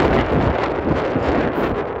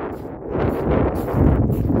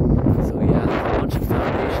 So yeah, there's a bunch of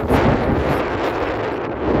foundations.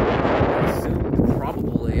 I assume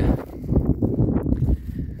probably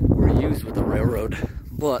were used with the railroad,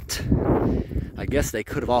 but I guess they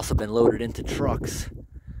could have also been loaded into trucks.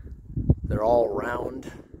 They're all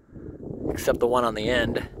round, except the one on the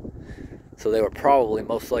end. So they were probably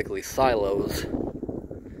most likely silos.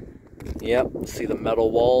 Yep, see the metal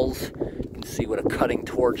walls? You can see with a cutting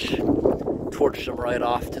torch, torched them right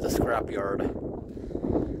off to the scrapyard.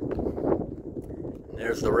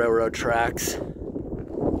 There's the railroad tracks.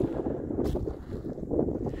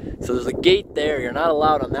 So there's a gate there. You're not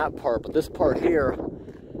allowed on that part, but this part here,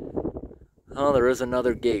 oh, there is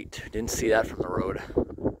another gate. Didn't see that from the road.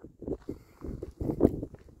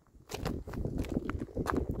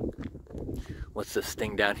 What's this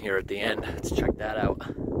thing down here at the end? Let's check that out.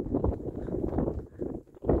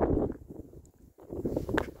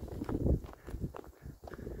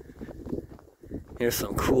 Here's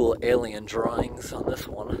some cool alien drawings on this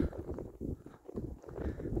one.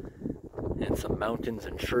 And some mountains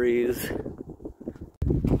and trees.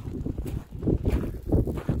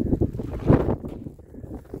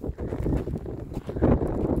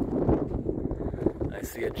 I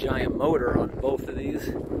see a giant motor on both of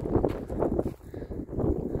these.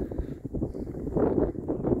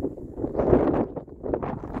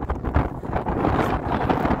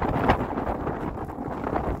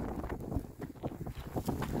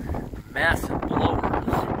 Massive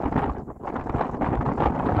blowers.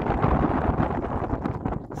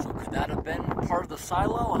 So could that have been part of the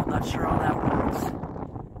silo? I'm not sure how that works.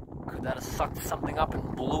 Could that have sucked something up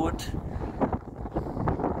and blew it?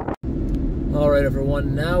 Alright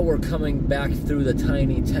everyone, now we're coming back through the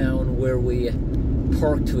tiny town where we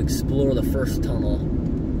parked to explore the first tunnel.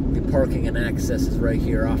 The parking and access is right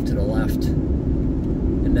here off to the left.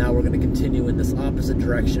 And now we're going to continue in this opposite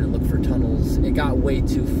direction and look for tunnels. It got way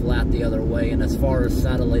too flat the other way, and as far as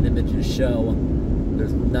satellite images show,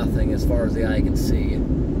 there's nothing as far as the eye can see.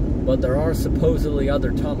 But there are supposedly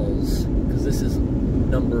other tunnels, because this is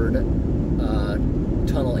numbered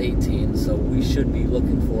Tunnel 18, so we should be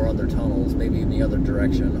looking for other tunnels, maybe in the other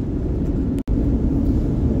direction.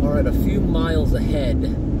 Alright, a few miles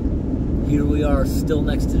ahead, here we are still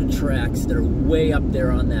next to the tracks. They're way up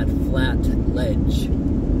there on that flat ledge.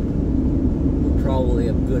 We're probably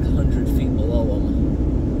a good 100 feet below them.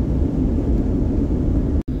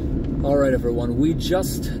 Alright everyone, we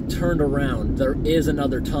just turned around. There is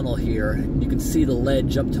another tunnel here. You can see the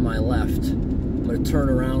ledge up to my left. I'm going to turn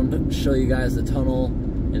around, show you guys the tunnel,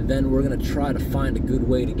 and then we're going to try to find a good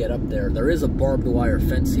way to get up there. There is a barbed wire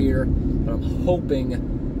fence here, but I'm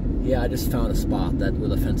hoping, yeah, I just found a spot where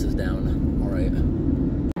the fence is down. Alright.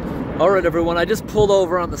 Alright everyone, I just pulled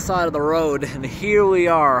over on the side of the road, and here we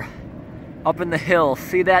are, up in the hill.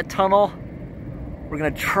 See that tunnel? We're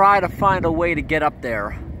going to try to find a way to get up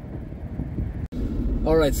there.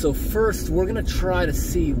 Alright, so first we're gonna try to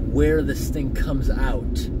see where this thing comes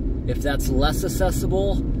out. If that's less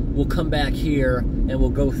accessible, we'll come back here and we'll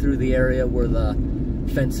go through the area where the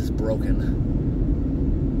fence is broken.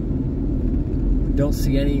 Don't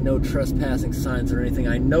see any no trespassing signs or anything.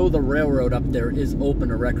 I know the railroad up there is open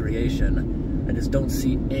to recreation. I just don't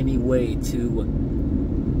see any way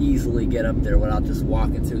to easily get up there without just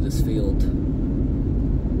walking through this field.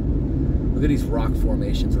 Look at these rock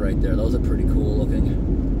formations right there. Those are pretty cool looking.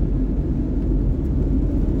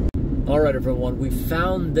 Alright everyone, we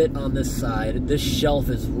found that on this side, this shelf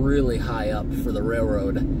is really high up for the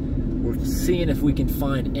railroad. We're seeing if we can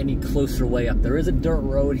find any closer way up. There is a dirt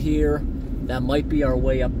road here. That might be our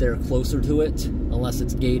way up there closer to it, unless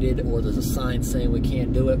it's gated or there's a sign saying we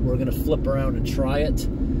can't do it. We're gonna flip around and try it.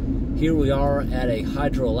 Here we are at a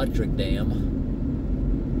hydroelectric dam.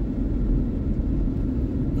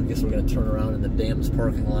 I guess we're gonna turn around in the dam's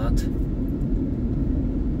parking lot.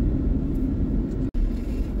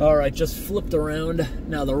 All right, just flipped around.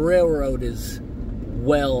 Now the railroad is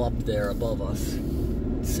well up there above us,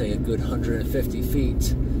 say a good 150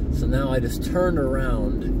 feet. So now I just turned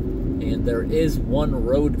around and there is one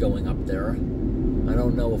road going up there. I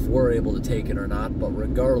don't know if we're able to take it or not, but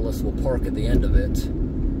regardless, we'll park at the end of it.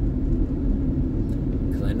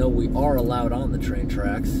 Because I know we are allowed on the train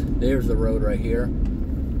tracks. There's the road right here.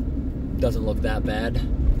 Doesn't look that bad.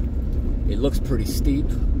 It looks pretty steep,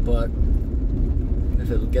 but if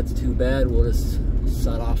it gets too bad, we'll just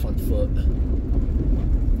set off on foot.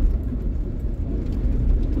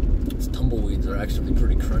 These tumbleweeds are actually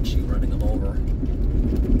pretty crunchy running them over.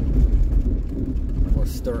 We're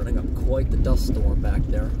stirring up quite the dust storm back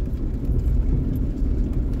there.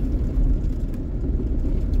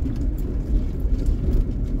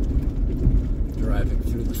 Driving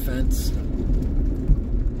through the fence.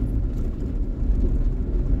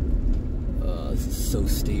 This is so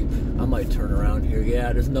steep. I might turn around here.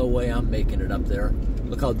 Yeah, there's no way I'm making it up there.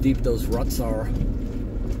 Look how deep those ruts are.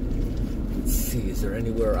 Let's see, is there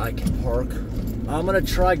anywhere I can park? I'm gonna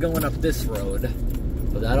try going up this road,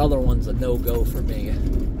 but that other one's a no-go for me.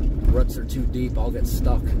 Ruts are too deep, I'll get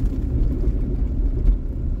stuck.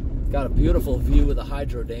 Got a beautiful view of the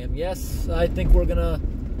hydro dam. Yes, I think we're gonna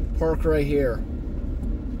park right here.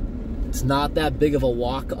 It's not that big of a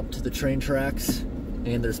walk up to the train tracks,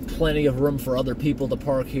 and there's plenty of room for other people to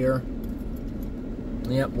park here.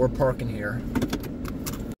 Yep, we're parking here.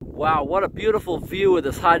 Wow, what a beautiful view of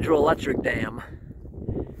this hydroelectric dam.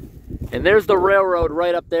 And there's the railroad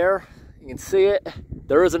right up there. You can see it.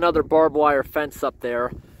 There is another barbed wire fence up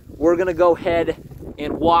there. We're gonna go ahead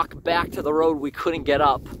and walk back to the road we couldn't get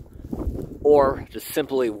up, or just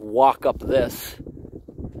simply walk up this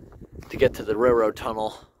to get to the railroad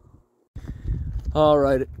tunnel. All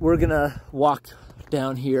right, we're gonna walk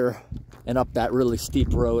down here and up that really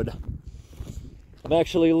steep road. I'm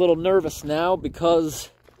actually a little nervous now because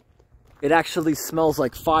it actually smells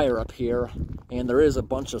like fire up here, and there is a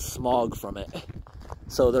bunch of smog from it.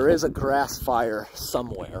 So there is a grass fire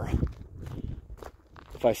somewhere.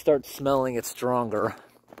 If I start smelling it stronger,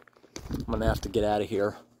 I'm gonna have to get out of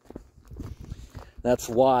here. That's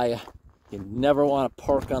why you never want to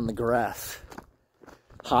park on the grass.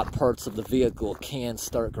 Hot parts of the vehicle can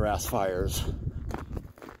start grass fires.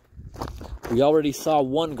 We already saw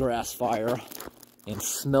one grass fire and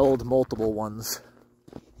smelled multiple ones.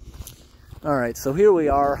 Alright, so here we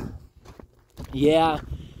are. Yeah,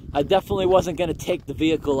 I definitely wasn't going to take the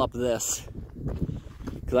vehicle up this,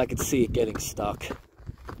 because I could see it getting stuck.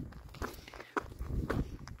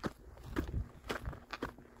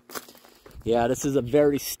 Yeah, this is a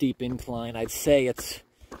very steep incline. I'd say it's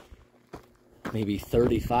maybe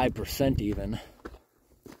 35% even.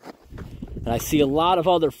 And I see a lot of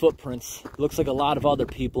other footprints. Looks like a lot of other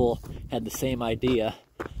people had the same idea,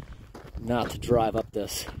 not to drive up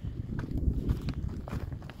this.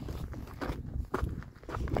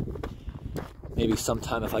 Maybe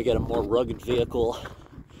sometime if I get a more rugged vehicle,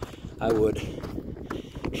 I would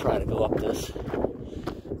try to go up this.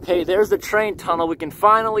 Okay, there's the train tunnel. We can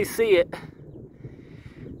finally see it.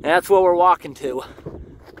 And that's what we're walking to.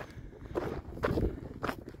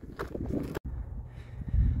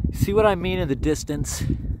 See what I mean in the distance?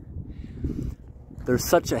 There's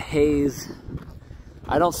such a haze.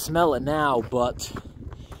 I don't smell it now, but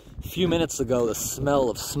a few minutes ago the smell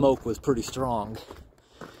of smoke was pretty strong.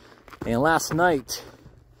 And last night,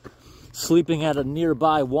 sleeping at a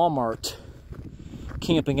nearby Walmart,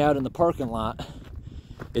 camping out in the parking lot,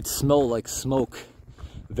 it smelled like smoke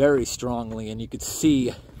very strongly, and you could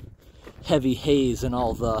see heavy haze in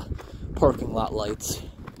all the parking lot lights.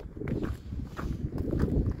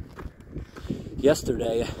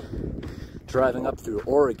 Yesterday, Driving up through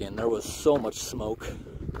Oregon, there was so much smoke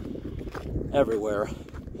everywhere.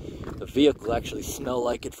 The vehicle actually smelled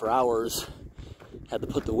like it for hours. Had to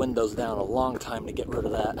put the windows down a long time to get rid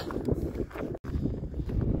of that.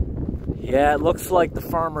 Yeah, it looks like the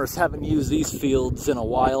farmers haven't used these fields in a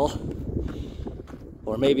while.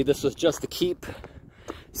 Or maybe this was just to keep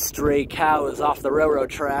stray cows off the railroad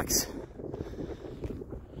tracks.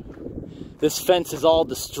 This fence is all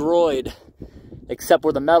destroyed, except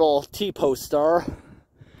where the metal T-posts are.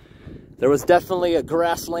 There was definitely a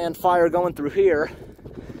grassland fire going through here.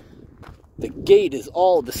 The gate is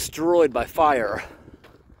all destroyed by fire.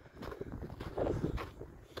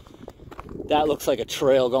 That looks like a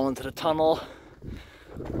trail going to the tunnel.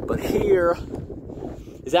 But here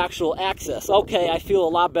is actual access. Okay, I feel a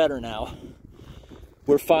lot better now.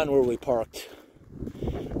 We're fine where we parked.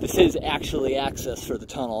 This is actually access for the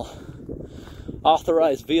tunnel.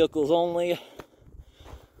 Authorized vehicles only.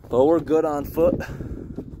 But we're good on foot.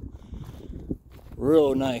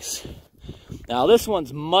 Real nice. Now this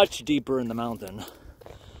one's much deeper in the mountain.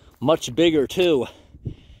 Much bigger too.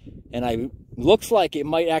 And looks like it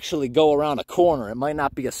might actually go around a corner. It might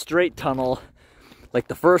not be a straight tunnel like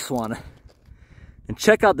the first one. And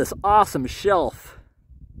check out this awesome shelf.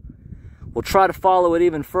 We'll try to follow it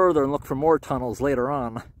even further and look for more tunnels later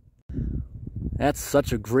on. That's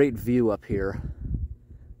such a great view up here.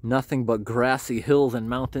 Nothing but grassy hills and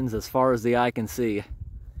mountains as far as the eye can see.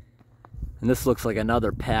 And this looks like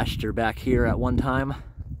another pasture back here at one time.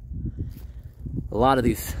 A lot of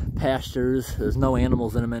these pastures, there's no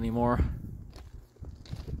animals in them anymore.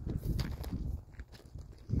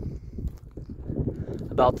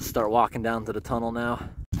 About to start walking down to the tunnel now.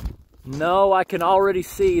 No, I can already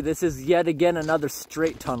see this is yet again another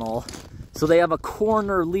straight tunnel. So they have a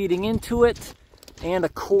corner leading into it and a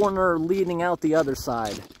corner leading out the other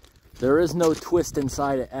side. There is no twist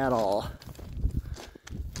inside it at all.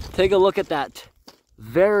 Take a look at that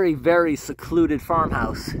very, very secluded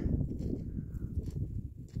farmhouse.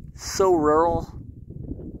 So rural.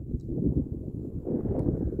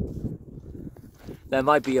 That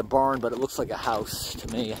might be a barn, but it looks like a house to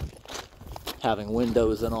me, having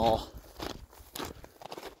windows and all.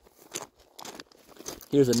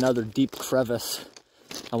 Here's another deep crevice.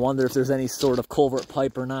 I wonder if there's any sort of culvert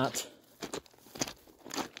pipe or not.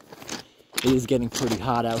 It is getting pretty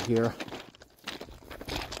hot out here.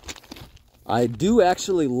 I do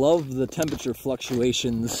actually love the temperature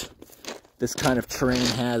fluctuations this kind of terrain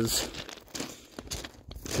has.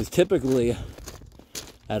 Because typically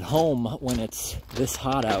at home, when it's this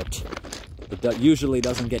hot out, it usually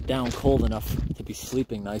doesn't get down cold enough to be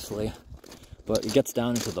sleeping nicely. But it gets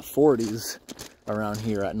down into the 40s around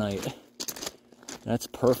here at night. That's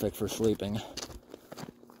perfect for sleeping.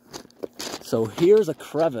 So here's a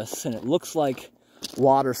crevice, and it looks like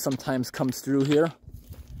water sometimes comes through here.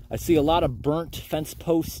 I see a lot of burnt fence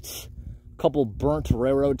posts, a couple burnt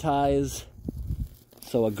railroad ties.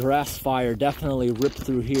 So a grass fire definitely ripped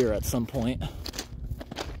through here at some point.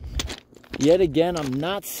 Yet again, I'm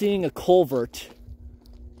not seeing a culvert,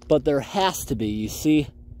 but there has to be. You see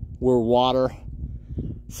where water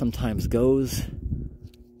sometimes goes.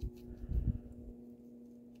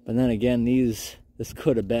 But then again, this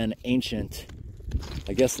could have been ancient.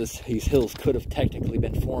 I guess these hills could have technically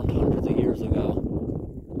been formed hundreds of years ago.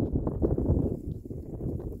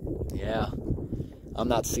 Yeah, I'm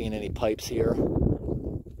not seeing any pipes here.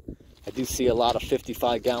 I do see a lot of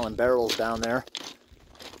 55-gallon barrels down there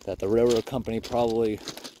that the railroad company probably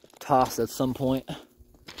tossed at some point.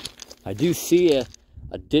 I do see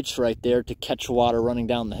a ditch right there to catch water running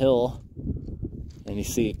down the hill. And you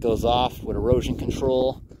see it goes off with erosion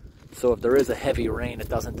control. So if there is a heavy rain, it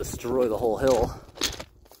doesn't destroy the whole hill.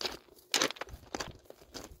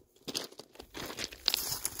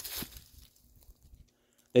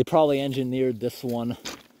 They probably engineered this one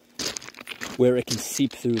where it can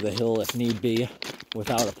seep through the hill if need be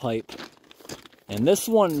without a pipe. And this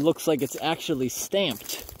one looks like it's actually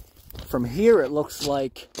stamped. From here it looks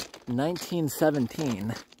like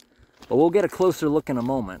 1917, but we'll get a closer look in a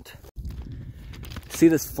moment. See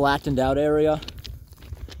this flattened out area?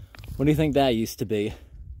 What do you think that used to be?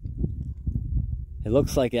 It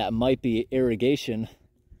looks like that might be irrigation.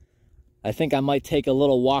 I think I might take a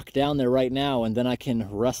little walk down there right now, and then I can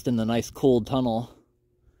rest in the nice cold tunnel.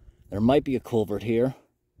 There might be a culvert here.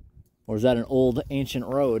 Or is that an old ancient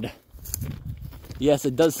road? Yes,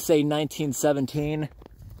 it does say 1917.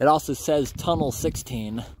 It also says Tunnel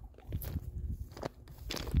 16.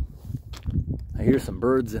 I hear some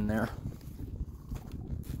birds in there.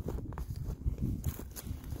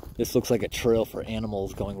 This looks like a trail for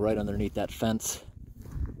animals going right underneath that fence.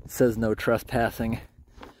 It says no trespassing.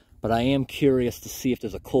 But I am curious to see if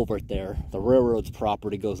there's a culvert there. The railroad's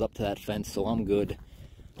property goes up to that fence, so I'm good.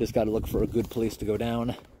 Just got to look for a good place to go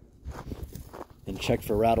down and check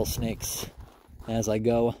for rattlesnakes as I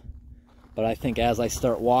go. But I think as I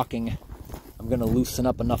start walking, I'm going to loosen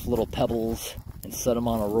up enough little pebbles and set them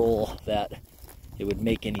on a roll that it would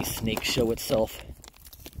make any snake show itself.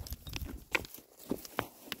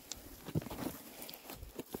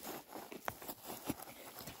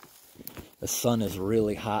 The sun is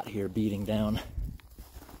really hot here, beating down.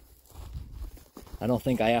 I don't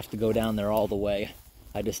think I have to go down there all the way.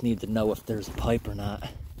 I just need to know if there's a pipe or not.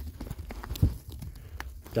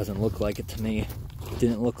 Doesn't look like it to me.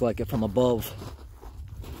 Didn't look like it from above.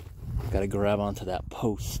 Gotta grab onto that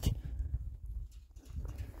post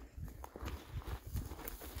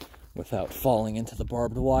without falling into the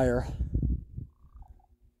barbed wire.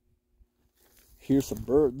 Here's some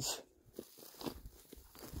birds.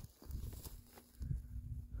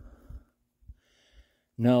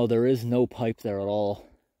 No, there is no pipe there at all.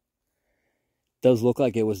 Does look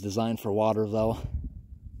like it was designed for water though.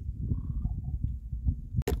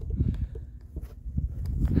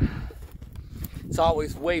 It's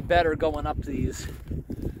always way better going up these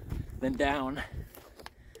than down.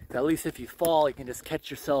 At least if you fall, you can just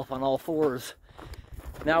catch yourself on all fours.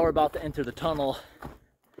 Now we're about to enter the tunnel.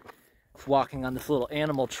 It's walking on this little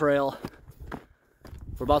animal trail.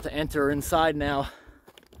 We're about to enter inside now,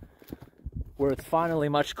 where it's finally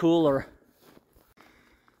much cooler.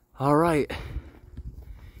 All right,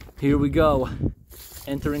 here we go.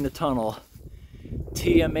 Entering the tunnel.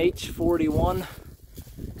 TMH 41.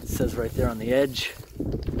 It says right there on the edge.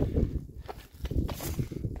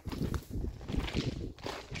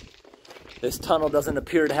 This tunnel doesn't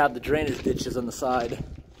appear to have the drainage ditches on the side.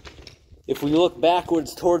 If we look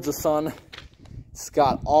backwards towards the sun, it's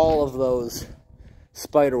got all of those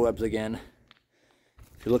spider webs again.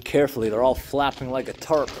 If you look carefully, they're all flapping like a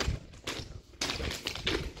tarp.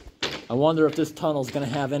 I wonder if this tunnel's gonna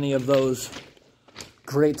have any of those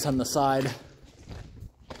grates on the side.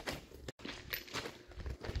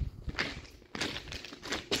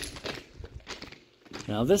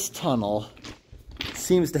 Now this tunnel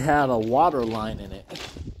seems to have a water line in it.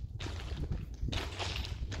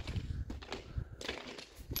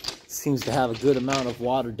 Seems to have a good amount of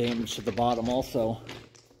water damage to the bottom also.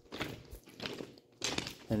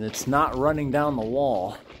 And it's not running down the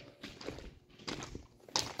wall.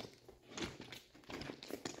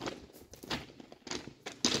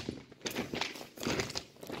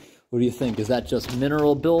 What do you think? Is that just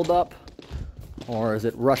mineral buildup? Or is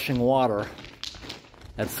it rushing water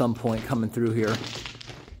at some point coming through here?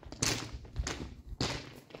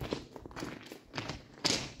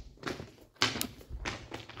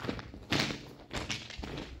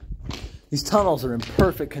 These tunnels are in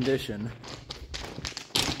perfect condition.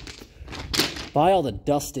 By all the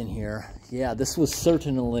dust in here, yeah, this was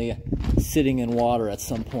certainly sitting in water at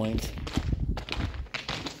some point.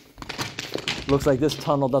 Looks like this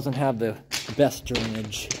tunnel doesn't have the best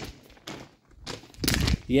drainage.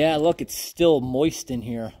 Yeah, look, it's still moist in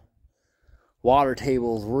here. Water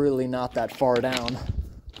table's really not that far down.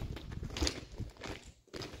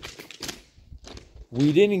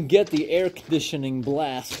 We didn't get the air conditioning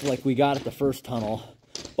blast like we got at the first tunnel,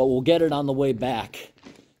 but we'll get it on the way back,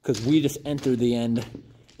 because we just entered the end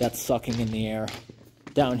that's sucking in the air.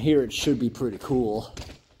 Down here it should be pretty cool.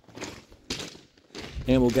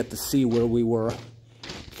 And we'll get to see where we were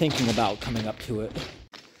thinking about coming up to it.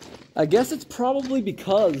 I guess it's probably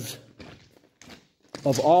because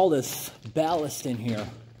of all this ballast in here.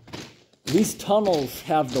 These tunnels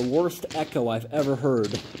have the worst echo I've ever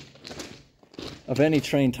heard of any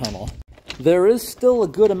train tunnel. There is still a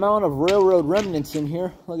good amount of railroad remnants in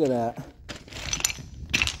here. Look at that.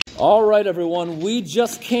 All right, everyone, we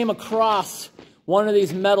just came across one of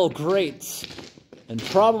these metal grates. And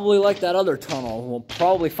probably like that other tunnel, we'll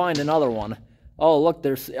probably find another one. Oh, look,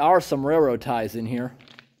 there are some railroad ties in here.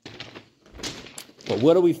 But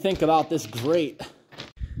what do we think about this grate?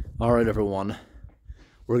 All right, everyone.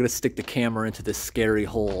 We're going to stick the camera into this scary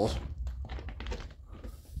hole.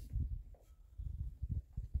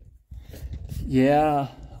 Yeah,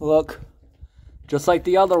 look. Just like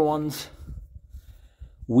the other ones.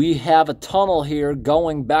 We have a tunnel here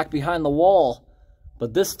going back behind the wall.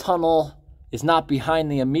 But this tunnel is not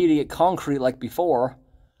behind the immediate concrete like before.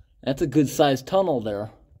 That's a good sized tunnel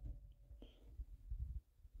there.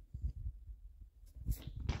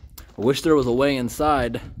 I wish there was a way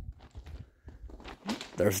inside.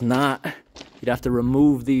 There's not. You'd have to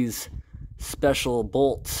remove these special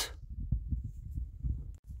bolts.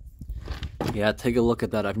 Yeah, take a look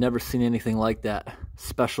at that. I've never seen anything like that.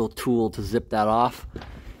 Special tool to zip that off.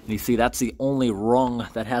 And And you see, that's the only rung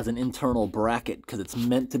that has an internal bracket because it's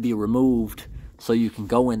meant to be removed so you can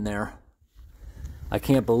go in there. I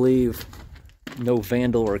can't believe no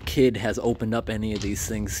vandal or kid has opened up any of these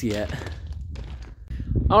things yet.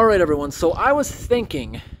 All right, everyone, so I was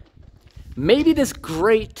thinking maybe this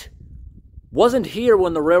grate wasn't here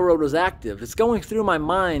when the railroad was active. It's going through my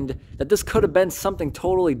mind that this could have been something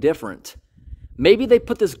totally different. Maybe they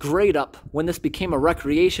put this grate up when this became a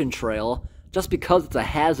recreation trail just because it's a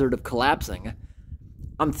hazard of collapsing.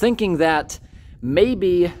 I'm thinking that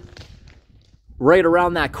maybe right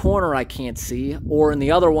around that corner I can't see, or in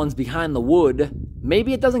the other ones behind the wood,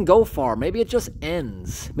 maybe it doesn't go far. Maybe it just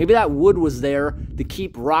ends. Maybe that wood was there to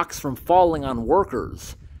keep rocks from falling on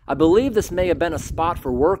workers. I believe this may have been a spot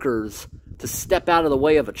for workers to step out of the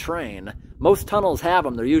way of a train. Most tunnels have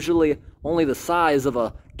them. They're usually only the size of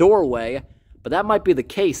a doorway, but that might be the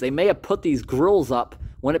case. They may have put these grills up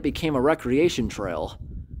when it became a recreation trail.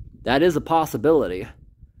 That is a possibility.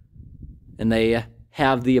 And they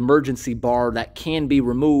have the emergency bar that can be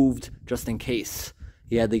removed just in case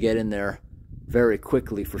you had to get in there very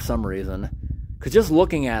quickly for some reason. Because just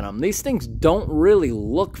looking at them, these things don't really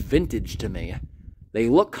look vintage to me. They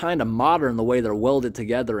look kind of modern the way they're welded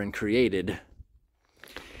together and created.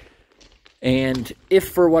 And if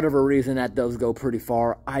for whatever reason that does go pretty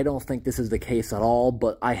far, I don't think this is the case at all,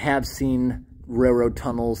 but I have seen railroad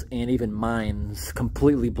tunnels and even mines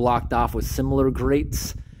completely blocked off with similar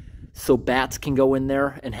grates so bats can go in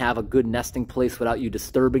there and have a good nesting place without you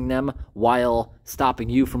disturbing them while stopping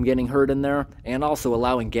you from getting hurt in there and also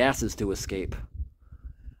allowing gases to escape.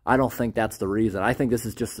 I don't think that's the reason. I think this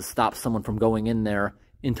is just to stop someone from going in there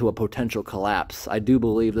into a potential collapse. I do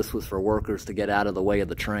believe this was for workers to get out of the way of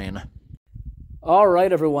the train. All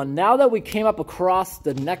right, everyone. Now that we came up across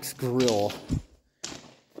the next grill,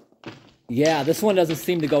 yeah, this one doesn't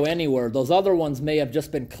seem to go anywhere. Those other ones may have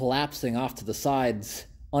just been collapsing off to the sides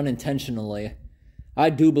unintentionally. I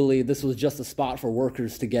do believe this was just a spot for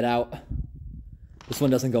workers to get out. This one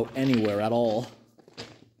doesn't go anywhere at all.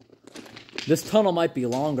 This tunnel might be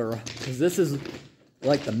longer, because this is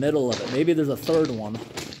like the middle of it. Maybe there's a third one.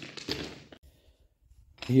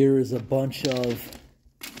 Here's a bunch of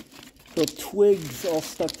little twigs all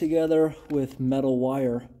stuck together with metal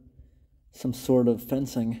wire. Some sort of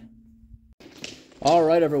fencing. All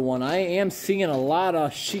right, everyone. I am seeing a lot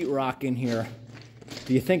of sheetrock in here.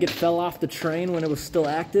 Do you think it fell off the train when it was still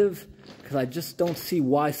active? Because I just don't see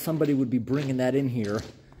why somebody would be bringing that in here.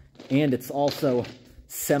 And it's also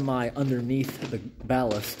semi underneath the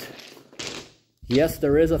ballast. Yes,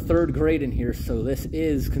 there is a third grate in here, so this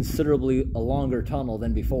is considerably a longer tunnel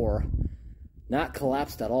than before. Not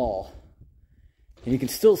collapsed at all. And you can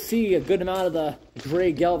still see a good amount of the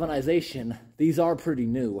gray galvanization. These are pretty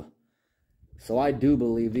new. So I do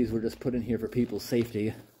believe these were just put in here for people's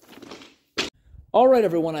safety. All right,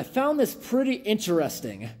 everyone, I found this pretty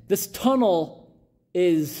interesting. This tunnel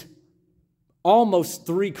is almost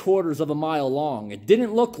 3/4 of a mile long. It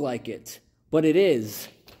didn't look like it, but it is.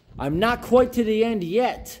 I'm not quite to the end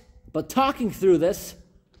yet, but talking through this,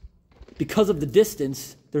 because of the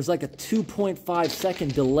distance, there's like a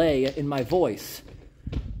 2.5-second delay in my voice.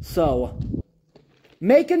 So,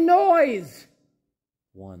 make a noise!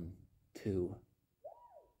 1, 2.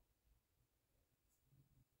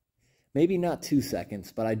 Maybe not 2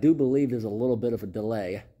 seconds, but I do believe there's a little bit of a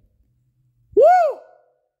delay. Woo!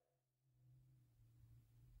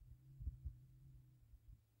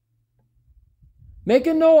 Make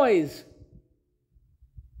a noise!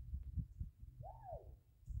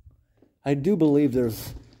 I do believe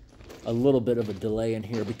there's a little bit of a delay in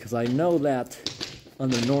here because I know that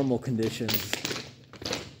under normal conditions,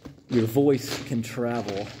 your voice can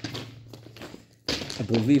travel. I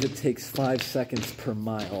believe it takes 5 seconds per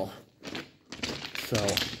mile. So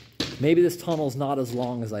maybe this tunnel's not as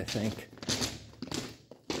long as I think.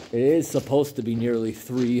 It is supposed to be nearly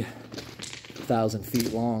 3,000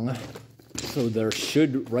 feet long, so there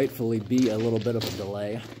should rightfully be a little bit of a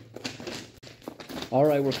delay. All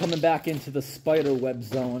right, we're coming back into the spider web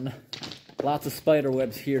zone. Lots of spider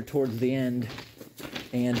webs here towards the end.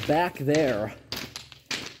 And back there,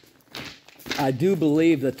 I do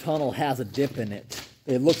believe the tunnel has a dip in it.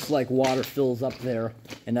 It looks like water fills up there,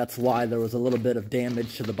 and that's why there was a little bit of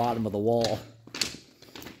damage to the bottom of the wall.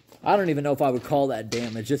 I don't even know if I would call that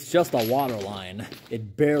damage. It's just a water line.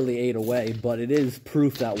 It barely ate away, but it is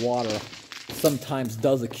proof that water sometimes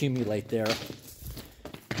does accumulate there.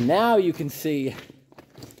 Now you can see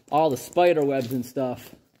all the spider webs and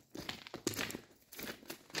stuff.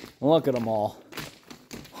 Look at them all.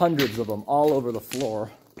 Hundreds of them all over the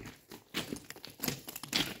floor.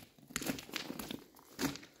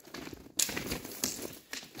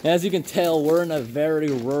 As you can tell, we're in a very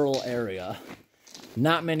rural area.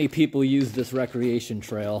 Not many people use this recreation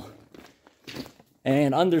trail.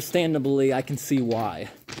 And understandably, I can see why.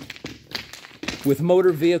 With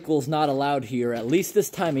motor vehicles not allowed here, at least this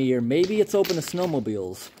time of year, maybe it's open to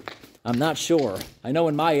snowmobiles. I'm not sure. I know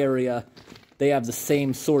in my area, they have the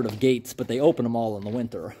same sort of gates, but they open them all in the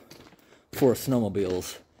winter for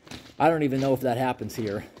snowmobiles. I don't even know if that happens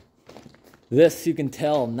here. This, you can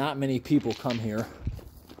tell, not many people come here.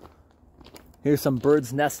 Here's some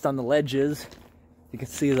birds' nests on the ledges. You can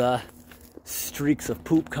see the streaks of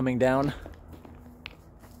poop coming down.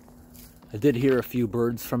 I did hear a few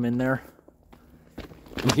birds from in there.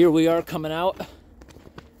 And here we are coming out.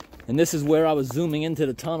 And this is where I was zooming into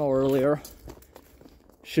the tunnel earlier.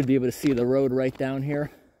 Should be able to see the road right down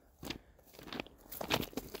here.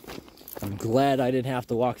 I'm glad I didn't have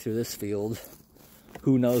to walk through this field.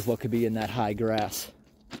 Who knows what could be in that high grass.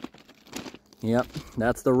 Yep,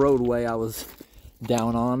 that's the roadway I was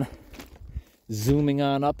down on. Zooming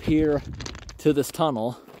on up here to this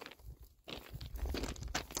tunnel.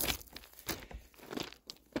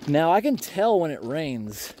 Now I can tell when it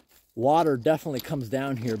rains, water definitely comes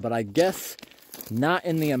down here, but I guess not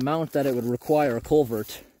in the amount that it would require a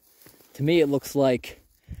culvert. To me it looks like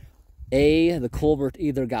the culvert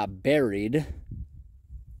either got buried.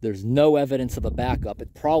 There's no evidence of a backup.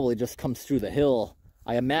 It probably just comes through the hill.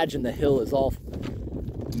 I imagine the hill is all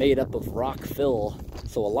made up of rock fill,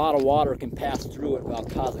 so a lot of water can pass through it without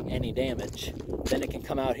causing any damage. Then it can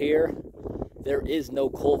come out here. There is no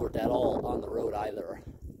culvert at all on the road either.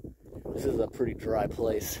 This is a pretty dry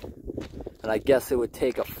place. And I guess it would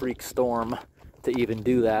take a freak storm to even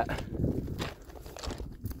do that.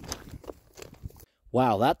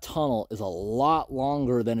 Wow, that tunnel is a lot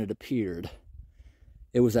longer than it appeared.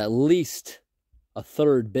 It was at least a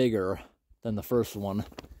third bigger than the first one.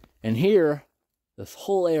 And here, this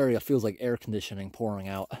whole area feels like air conditioning pouring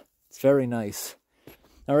out. It's very nice.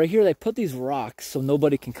 Now right here, they put these rocks so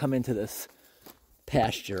nobody can come into this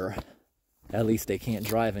pasture. At least they can't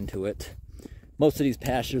drive into it. Most of these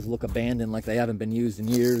pastures look abandoned, like they haven't been used in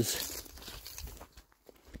years.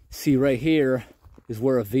 See, right here is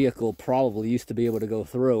where a vehicle probably used to be able to go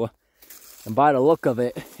through. And by the look of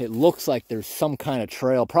it, it looks like there's some kind of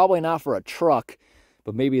trail. Probably not for a truck,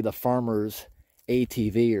 but maybe the farmer's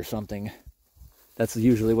ATV or something. That's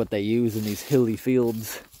usually what they use in these hilly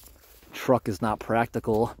fields. Truck is not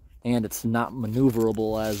practical, and it's not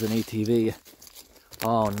maneuverable as an ATV.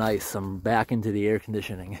 Oh, nice. I'm back into the air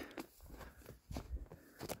conditioning.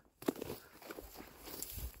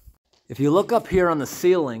 If you look up here on the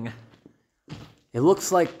ceiling, it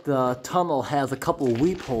looks like the tunnel has a couple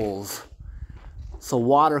weep holes so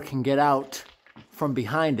water can get out from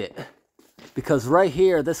behind it. Because right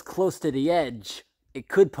here, this close to the edge, it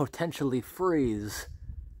could potentially freeze,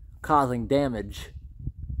 causing damage.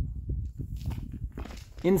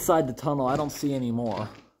 Inside the tunnel, I don't see any more,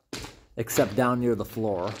 except down near the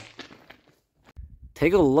floor.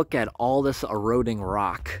 Take a look at all this eroding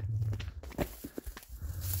rock.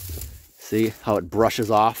 See how it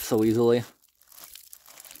brushes off so easily?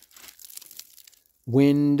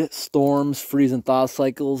 Wind, storms, freeze and thaw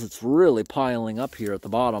cycles, it's really piling up here at the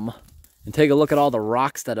bottom. And take a look at all the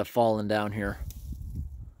rocks that have fallen down here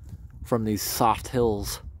from these soft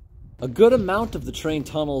hills. A good amount of the train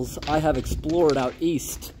tunnels I have explored out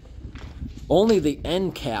east, only the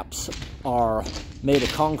end caps are made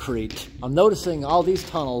of concrete. I'm noticing all these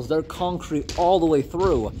tunnels, they're concrete all the way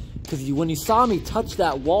through. Because when you saw me touch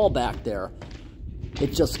that wall back there,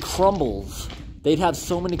 it just crumbles. They'd have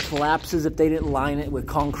so many collapses if they didn't line it with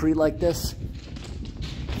concrete like this.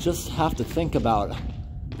 Just have to think about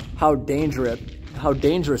how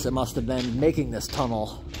dangerous it must have been making this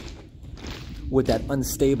tunnel with that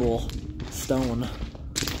unstable stone.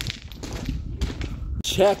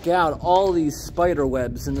 Check out all these spider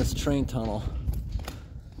webs in this train tunnel.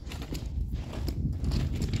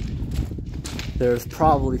 There's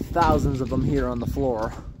probably thousands of them here on the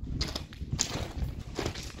floor.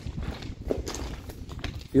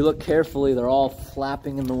 If you look carefully, they're all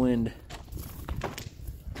flapping in the wind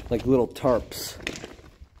like little tarps.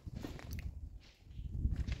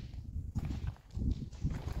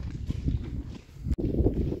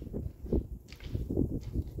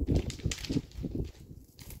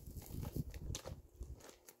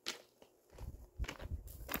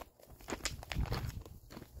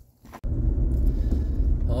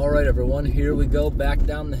 Alright everyone, here we go back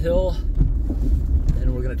down the hill,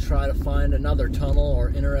 and we're going to try to find another tunnel or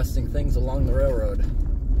interesting things along the railroad.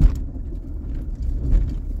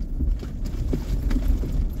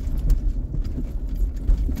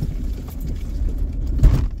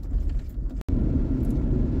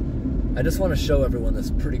 I just want to show everyone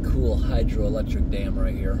this pretty cool hydroelectric dam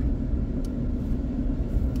right here.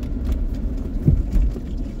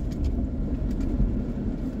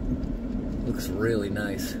 Looks really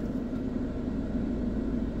nice.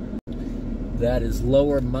 That is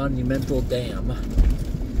Lower Monumental Dam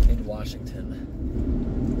in Washington.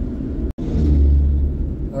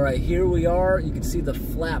 All right, here we are. You can see the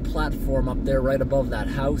flat platform up there right above that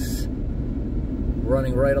house,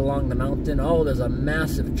 running right along the mountain. Oh, there's a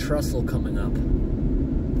massive trestle coming up.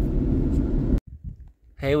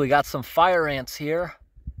 Hey, we got some fire ants here,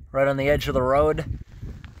 right on the edge of the road.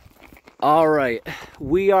 All right,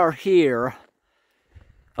 we are here,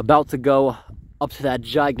 about to go up to that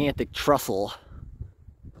gigantic trestle.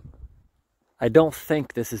 I don't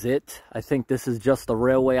think this is it. I think this is just the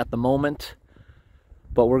railway at the moment.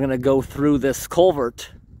 But we're gonna go through this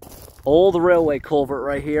culvert, old railway culvert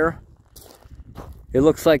right here. It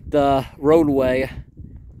looks like the roadway,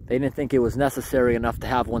 they didn't think it was necessary enough to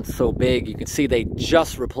have one so big. You can see they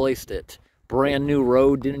just replaced it. Brand new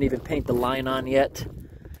road, didn't even paint the line on yet.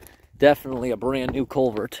 Definitely a brand new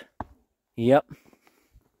culvert. Yep.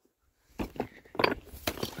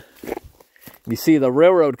 You see the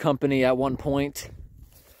railroad company at one point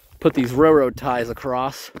put these railroad ties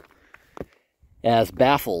across as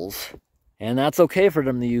baffles, and that's okay for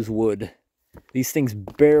them to use wood. These things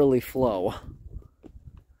barely flow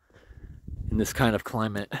in this kind of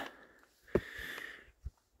climate.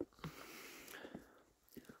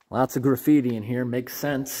 Lots of graffiti in here, makes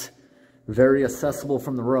sense. Very accessible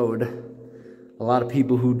from the road. A lot of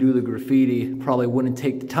people who do the graffiti probably wouldn't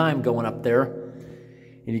take the time going up there.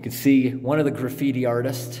 And you can see one of the graffiti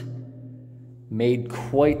artists made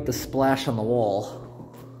quite the splash on the wall.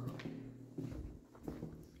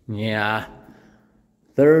 Yeah,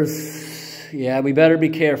 we better be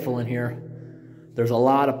careful in here. There's a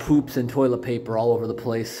lot of poops and toilet paper all over the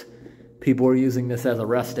place. People are using this as a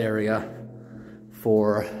rest area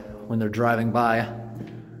for when they're driving by.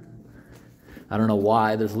 I don't know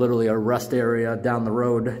why. There's literally a rest area down the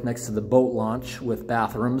road next to the boat launch with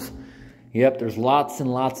bathrooms. Yep, there's lots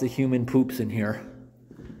and lots of human poops in here.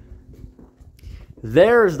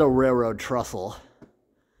 There's the railroad trestle.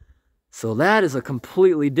 So that is a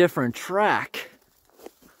completely different track.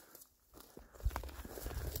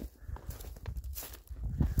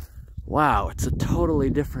 Wow, it's a totally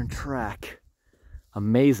different track.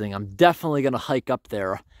 Amazing. I'm definitely going to hike up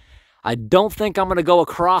there. I don't think I'm going to go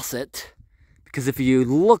across it, because if you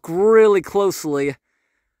look really closely,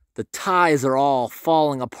 the ties are all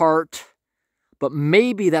falling apart. But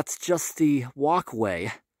maybe that's just the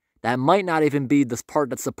walkway. That might not even be this part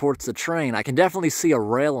that supports the train. I can definitely see a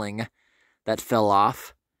railing that fell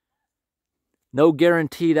off. No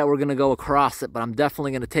guarantee that we're going to go across it, but I'm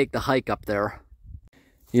definitely going to take the hike up there.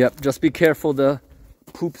 Yep, just be careful. The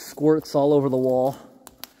poop squirts all over the wall.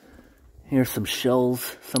 Here's some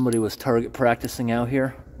shells. Somebody was target practicing out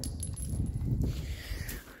here.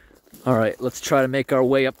 All right, let's try to make our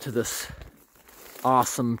way up to this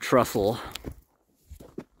awesome trestle.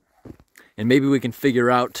 And maybe we can figure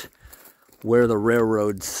out where the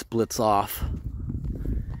railroad splits off.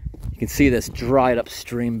 You can see this dried up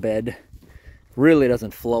stream bed. Really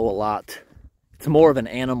doesn't flow a lot. It's more of an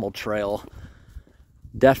animal trail.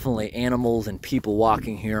 Definitely animals and people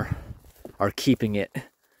walking here are keeping it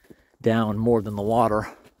down more than the water.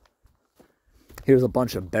 Here's a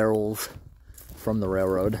bunch of barrels from the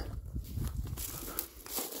railroad.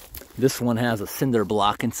 This one has a cinder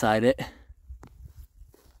block inside it.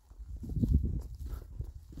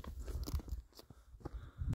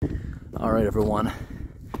 All right, everyone.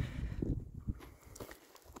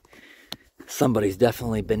 Somebody's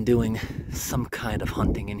definitely been doing some kind of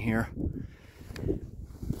hunting in here.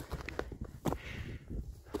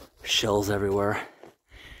 Shells everywhere.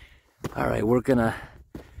 All right, we're gonna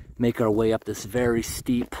make our way up this very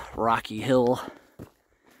steep, rocky hill.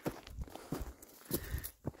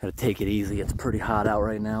 Gotta take it easy. It's pretty hot out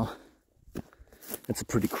right now. It's a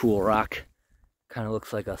pretty cool rock. Kind of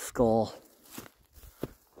looks like a skull.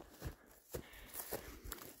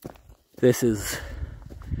 This is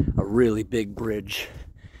a really big bridge.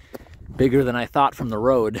 Bigger than I thought from the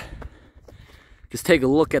road. Just take a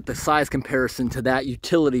look at the size comparison to that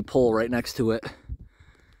utility pole right next to it.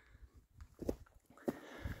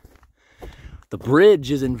 The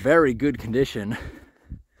bridge is in very good condition.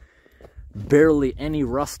 Barely any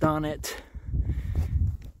rust on it.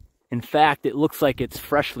 In fact, it looks like it's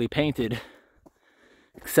freshly painted,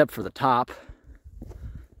 except for the top.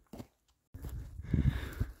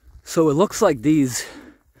 So it looks like these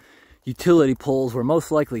utility poles were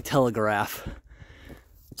most likely telegraph.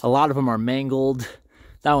 A lot of them are mangled.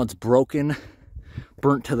 That one's broken.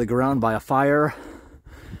 burnt to the ground by a fire.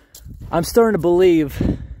 I'm starting to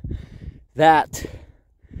believe that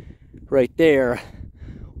right there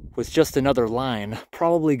was just another line,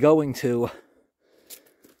 probably going to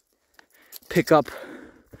pick up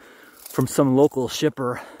from some local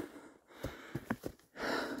shipper.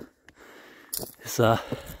 It's a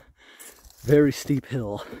very steep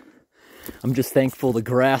hill. I'm just thankful the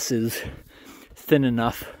grass is thin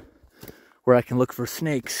enough where I can look for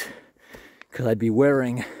snakes, because I'd be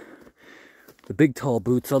wearing the big tall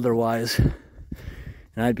boots otherwise,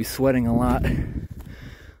 and I'd be sweating a lot.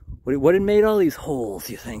 What had made all these holes,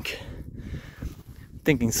 you think? I'm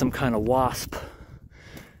thinking some kind of wasp,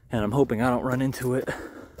 and I'm hoping I don't run into it.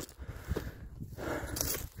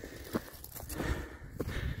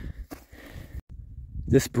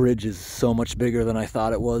 This bridge is so much bigger than I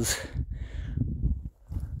thought it was.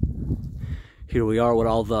 Here we are with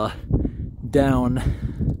all the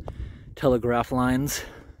down telegraph lines.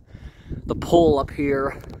 The pole up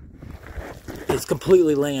here is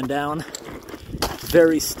completely laying down.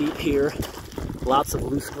 Very steep here. Lots of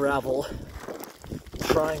loose gravel.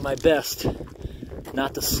 Trying my best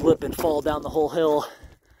not to slip and fall down the whole hill.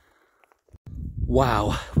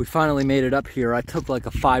 Wow, we finally made it up here. I took like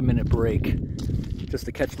a 5-minute break just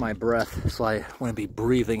to catch my breath, so I wouldn't be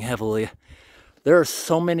breathing heavily. There are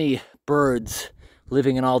so many birds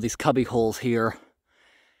living in all these cubby holes here,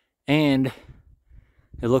 and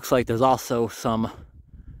it looks like there's also some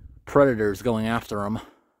predators going after them.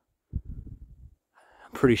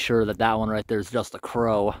 I'm pretty sure that that one right there is just a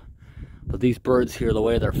crow, but these birds here, the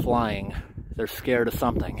way they're flying, they're scared of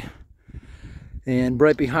something. And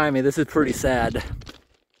right behind me, this is pretty sad.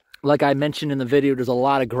 Like I mentioned in the video, there's a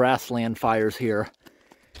lot of grassland fires here.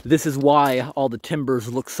 This is why all the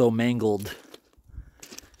timbers look so mangled.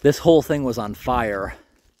 This whole thing was on fire.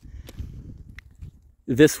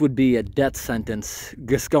 This would be a death sentence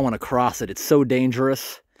just going across it. It's so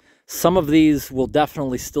dangerous. Some of these will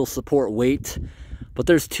definitely still support weight, but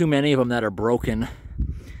there's too many of them that are broken.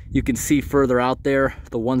 You can see further out there,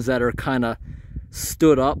 the ones that are kind of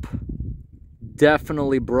stood up,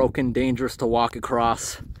 definitely broken, dangerous to walk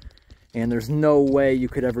across. And there's no way you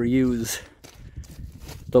could ever use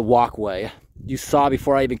the walkway. You saw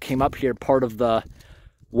before I even came up here, part of the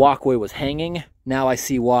walkway was hanging. Now I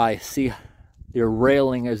see why. See, your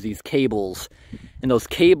railing is these cables, and those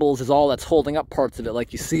cables is all that's holding up parts of it.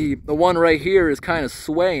 Like you see, the one right here is kind of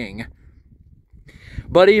swaying.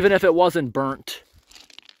 But even if it wasn't burnt,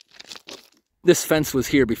 this fence was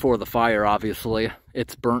here before the fire, obviously.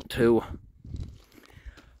 It's burnt too.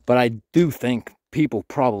 But I do think people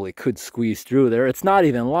probably could squeeze through there. It's not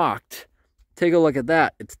even locked. Take a look at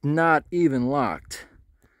that. It's not even locked.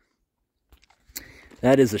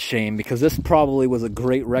 That is a shame, because this probably was a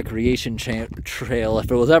great recreation trail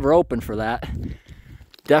if it was ever open for that.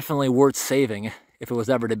 Definitely worth saving if it was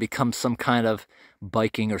ever to become some kind of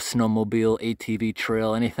biking or snowmobile, ATV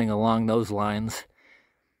trail, anything along those lines.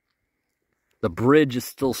 The bridge is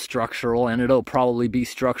still structural, and it'll probably be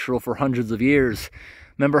structural for hundreds of years.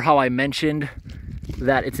 Remember how I mentioned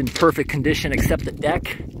that it's in perfect condition except the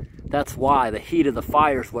deck? That's why. The heat of the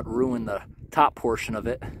fire is what ruined the top portion of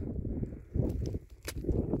it.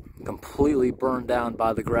 Completely burned down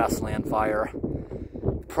by the grassland fire.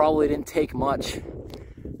 Probably didn't take much.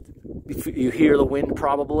 You hear the wind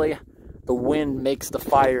probably. The wind makes the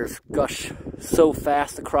fires gush so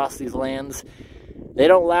fast across these lands. They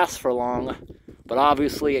don't last for long, but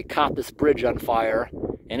obviously it caught this bridge on fire,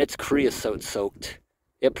 and it's creosote soaked.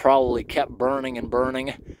 It probably kept burning and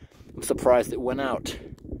burning. I'm surprised it went out.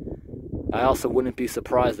 I also wouldn't be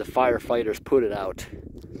surprised if firefighters put it out.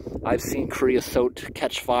 I've seen creosote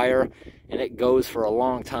catch fire, and it goes for a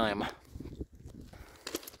long time.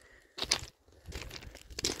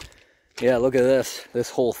 Yeah, look at this.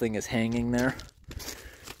 This whole thing is hanging there.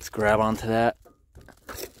 Let's grab onto that.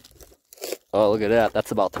 Oh, look at that.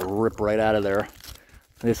 That's about to rip right out of there.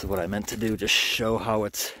 This is what I meant to do, just show how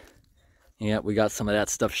it's... Yeah, we got some of that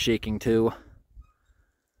stuff shaking too.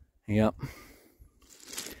 Yep.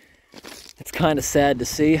 It's kind of sad to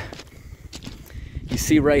see. You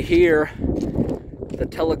see right here, the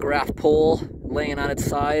telegraph pole laying on its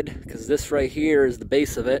side, because this right here is the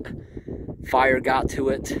base of it. Fire got to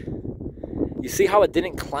it. You see how it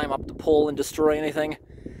didn't climb up the pole and destroy anything?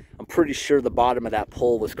 I'm pretty sure the bottom of that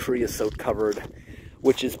pole was creosote covered,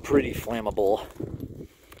 which is pretty flammable.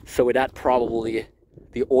 So that probably,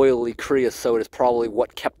 the oily creosote is probably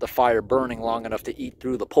what kept the fire burning long enough to eat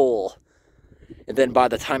through the pole. And then by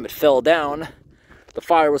the time it fell down, the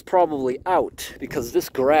fire was probably out, because this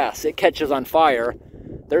grass, it catches on fire.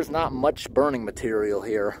 There's not much burning material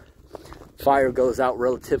here. Fire goes out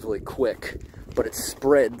relatively quick. But but it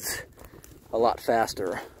spreads a lot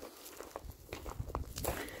faster.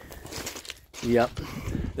 Yep,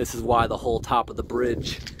 this is why the whole top of the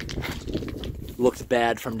bridge looks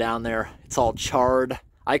bad from down there. It's all charred.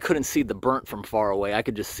 I couldn't see the burnt from far away. I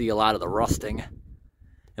could just see a lot of the rusting.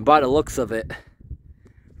 And by the looks of it,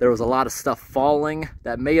 there was a lot of stuff falling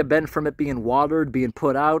that may have been from it being watered, being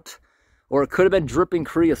put out, or it could have been dripping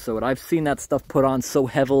creosote. I've seen that stuff put on so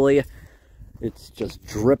heavily, it's just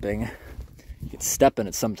dripping. You can step in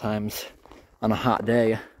it sometimes on a hot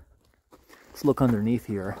day. Let's look underneath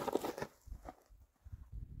here.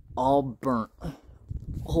 All burnt.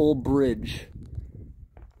 Whole bridge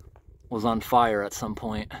was on fire at some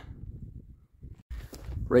point.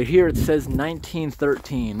 Right here it says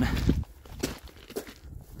 1913.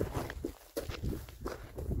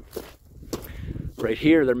 Right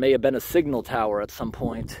here there may have been a signal tower at some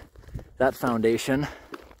point. That foundation.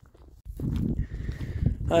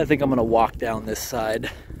 I think I'm gonna walk down this side,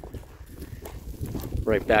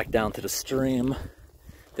 right back down to the stream.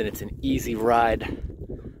 Then it's an easy ride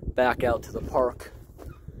back out to the park,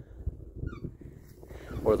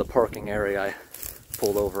 or the parking area I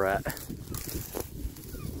pulled over at.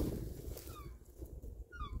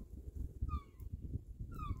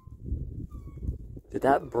 Did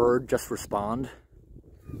that bird just respond?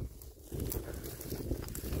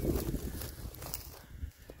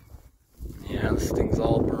 Yeah, this thing's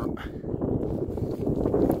all burnt.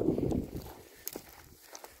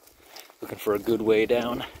 Looking for a good way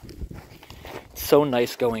down. It's so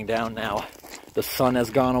nice going down now. The sun has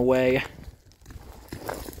gone away.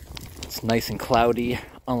 It's nice and cloudy,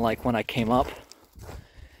 unlike when I came up.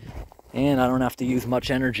 And I don't have to use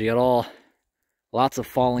much energy at all. Lots of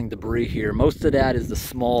falling debris here. Most of that is the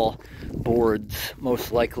small boards,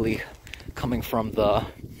 most likely coming from the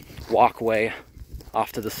walkway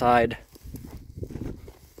off to the side.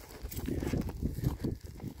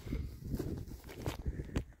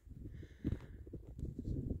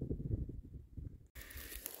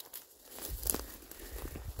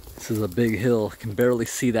 This is a big hill. You can barely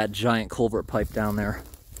see that giant culvert pipe down there.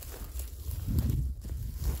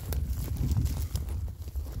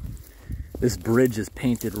 This bridge is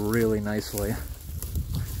painted really nicely.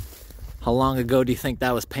 How long ago do you think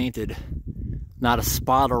that was painted? Not a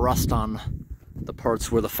spot of rust on the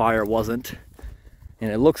parts where the fire wasn't.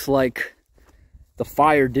 And it looks like the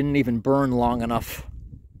fire didn't even burn long enough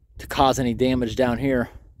to cause any damage down here.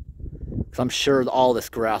 Because I'm sure all this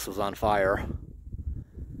grass was on fire.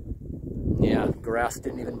 Yeah, grass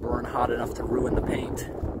didn't even burn hot enough to ruin the paint.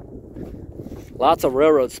 Lots of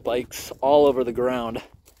railroad spikes all over the ground.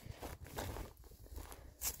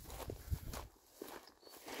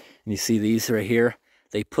 And you see these right here?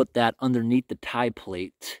 They put that underneath the tie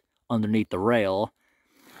plate, underneath the rail,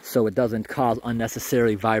 so it doesn't cause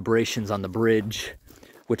unnecessary vibrations on the bridge,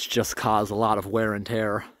 which just cause a lot of wear and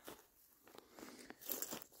tear.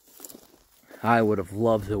 I would have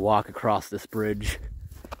loved to walk across this bridge.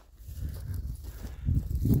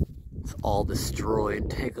 It's all destroyed.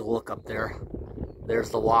 Take a look up there. There's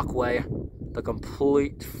the walkway. The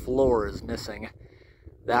complete floor is missing.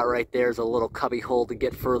 That right there is a little cubby hole to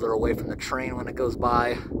get further away from the train when it goes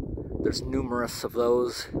by. There's numerous of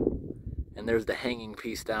those. And there's the hanging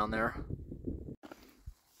piece down there.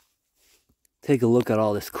 Take a look at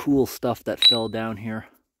all this cool stuff that fell down here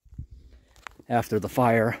after the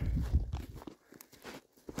fire.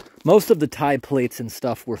 Most of the tie plates and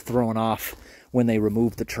stuff were thrown off when they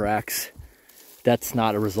removed the tracks. That's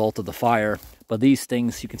not a result of the fire. But these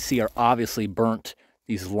things you can see are obviously burnt.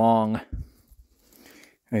 These long,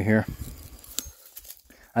 right here.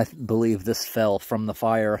 I believe this fell from the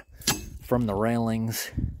fire, from the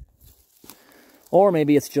railings. Or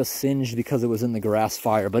maybe it's just singed because it was in the grass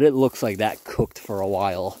fire. But it looks like that cooked for a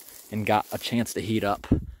while and got a chance to heat up.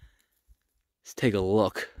 Let's take a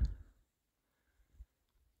look.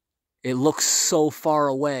 It looks so far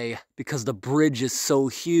away because the bridge is so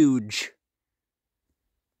huge.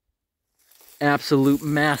 Absolute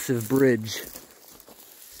massive bridge.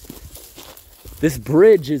 This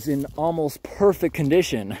bridge is in almost perfect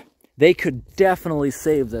condition. They could definitely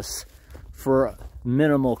save this for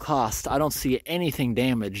minimal cost. I don't see anything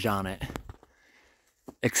damaged on it,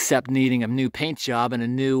 except needing a new paint job and a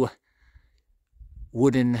new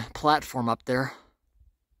wooden platform up there.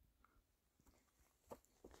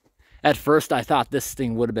 At first, I thought this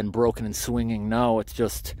thing would have been broken and swinging. No, it's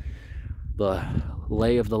just the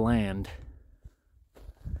lay of the land.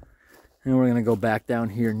 And we're going to go back down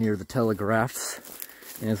here near the telegraphs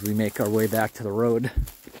as we make our way back to the road.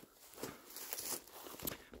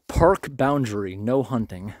 Park boundary, no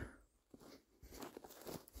hunting.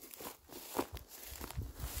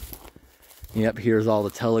 Yep, here's all the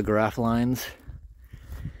telegraph lines.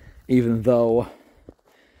 Even though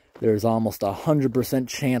there's almost 100%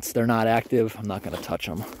 chance they're not active, I'm not going to touch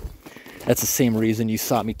them. That's the same reason you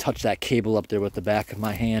saw me touch that cable up there with the back of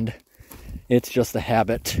my hand. It's just a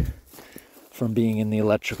habit from being in the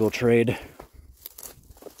electrical trade.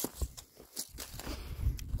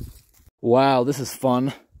 Wow, this is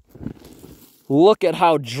fun. Look at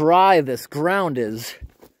how dry this ground is.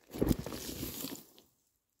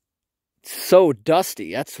 So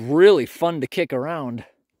dusty. That's really fun to kick around.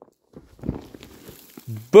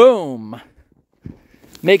 Boom!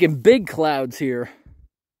 Making big clouds here.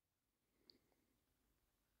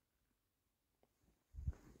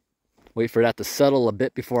 Wait for that to settle a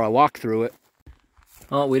bit before I walk through it.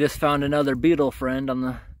 Oh, we just found another beetle friend on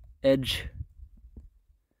the edge.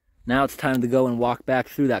 Now it's time to go and walk back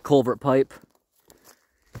through that culvert pipe.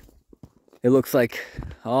 It looks like,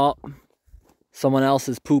 oh, someone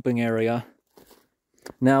else's pooping area.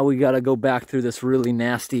 Now we gotta go back through this really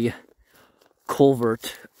nasty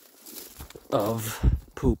culvert of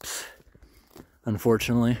poops,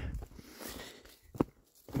 unfortunately.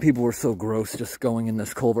 People were so gross just going in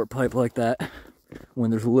this culvert pipe like that when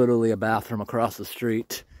there's literally a bathroom across the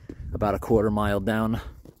street about a quarter-mile down.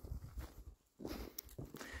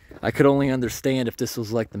 I could only understand if this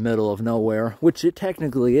was like the middle of nowhere, which it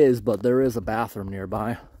technically is, but there is a bathroom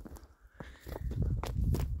nearby.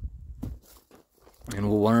 And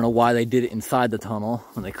we'll want to know why they did it inside the tunnel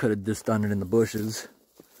when they could have just done it in the bushes.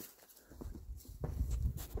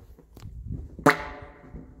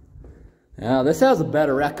 Now, this has a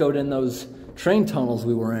better echo than those train tunnels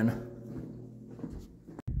we were in.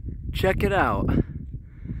 Check it out.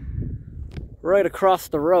 Right across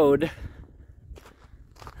the road,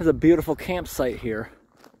 there's a beautiful campsite here.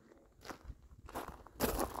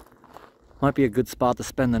 Might be a good spot to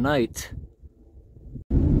spend the night.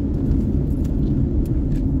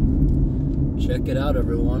 Check it out,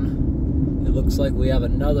 everyone. It looks like we have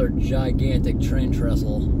another gigantic train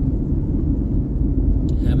trestle.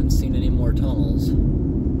 Haven't seen any more tunnels.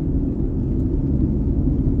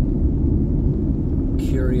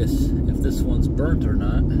 Curious if this one's burnt or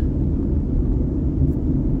not.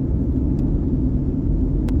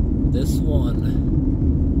 This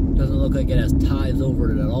one doesn't look like it has ties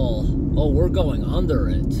over it at all. Oh, we're going under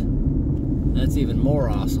it. That's even more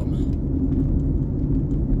awesome.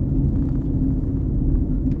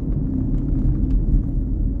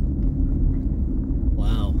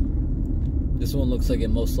 This one looks like it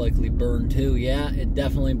most likely burned too. Yeah, it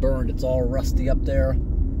definitely burned. It's all rusty up there.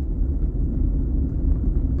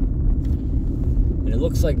 And it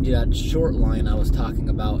looks like that short line I was talking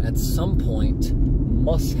about at some point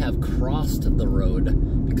must have crossed the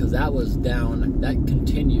road, because that was down, that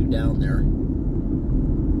continued down there.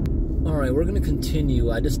 Alright, we're going to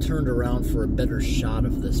continue. I just turned around for a better shot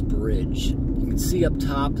of this bridge. You can see up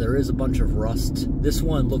top there is a bunch of rust. This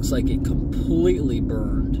one looks like it completely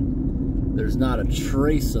burned. There's not a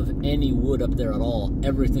trace of any wood up there at all.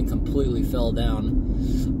 Everything completely fell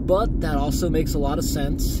down. But that also makes a lot of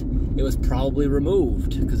sense. It was probably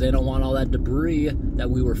removed because they don't want all that debris that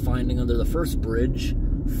we were finding under the first bridge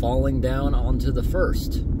falling down onto the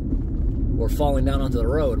first. Or falling down onto the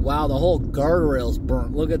road. Wow, the whole guardrail's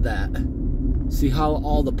burnt. Look at that. See how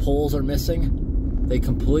all the poles are missing? They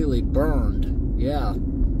completely burned. Yeah.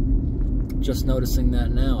 Just noticing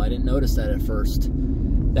that now. I didn't notice that at first.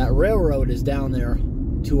 That railroad is down there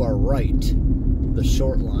to our right, the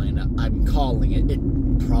short line. I'm calling it. It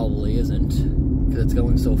probably isn't, because it's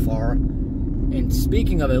going so far. And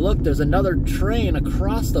speaking of it, look, there's another train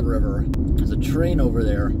across the river. There's a train over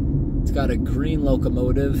there. It's got a green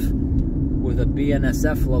locomotive with a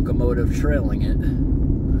BNSF locomotive trailing it.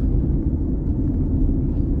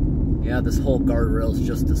 Yeah, this whole guardrail's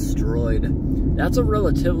just destroyed. That's a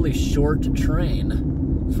relatively short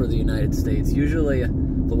train for the United States. Usually,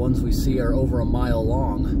 the ones we see are over a mile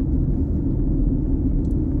long.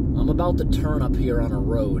 I'm about to turn up here on a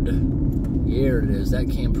road. Here it is. That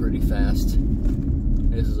came pretty fast.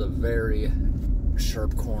 This is a very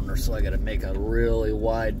sharp corner, so I gotta make a really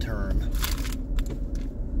wide turn.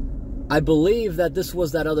 I believe that this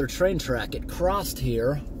was that other train track. It crossed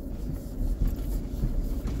here.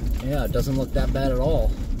 Yeah, it doesn't look that bad at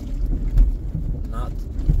all. Not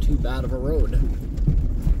too bad of a road.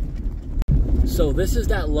 So this is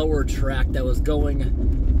that lower track that was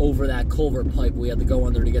going over that culvert pipe we had to go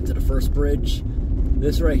under to get to the first bridge.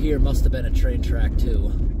 This right here must have been a train track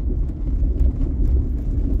too.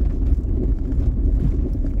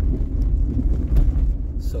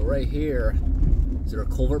 So right here, is there a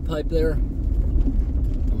culvert pipe there?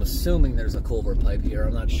 I'm assuming there's a culvert pipe here.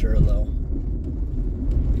 I'm not sure though.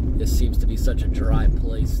 This seems to be such a dry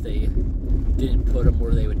place. They didn't put them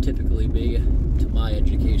where they would typically be, to my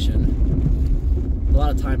education. A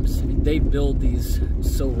lot of times they build these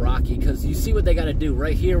so rocky because you see what they got to do.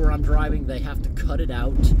 Right here where I'm driving, they have to cut it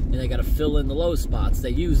out and they got to fill in the low spots.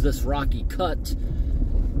 They use this rocky cut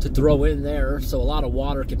to throw in there so a lot of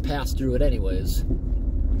water can pass through it anyways.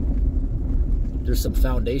 There's some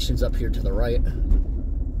foundations up here to the right.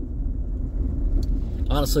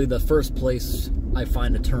 Honestly, the first place I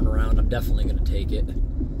find a turnaround, I'm definitely going to take it.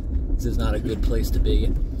 This is not a good place to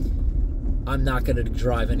be. I'm not going to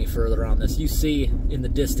drive any further on this. You see in the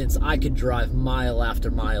distance, I could drive mile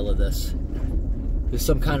after mile of this. There's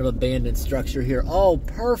some kind of abandoned structure here. Oh,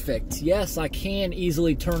 perfect. Yes, I can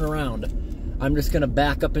easily turn around. I'm just going to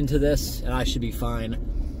back up into this and I should be fine.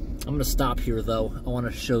 I'm going to stop here though. I want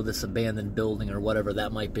to show this abandoned building or whatever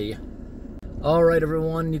that might be. All right,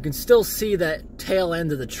 everyone, you can still see that tail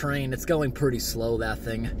end of the train. It's going pretty slow, that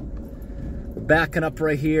thing. We're backing up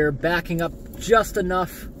right here, backing up just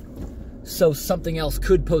enough so something else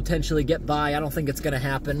could potentially get by. I don't think it's gonna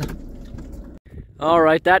happen. All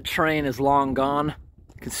right, that train is long gone.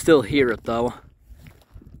 You can still hear it though.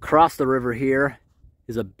 Across the river here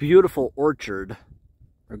is a beautiful orchard.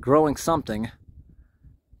 They're growing something.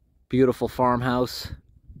 Beautiful farmhouse,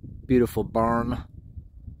 beautiful barn.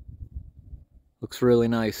 Looks really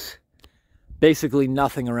nice. Basically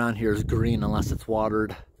nothing around here is green unless it's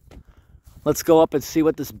watered. Let's go up and see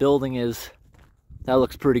what this building is. That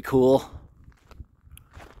looks pretty cool.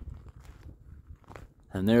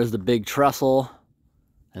 And there's the big trestle.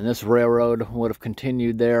 And this railroad would have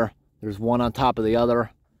continued there. There's one on top of the other.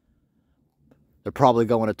 They're probably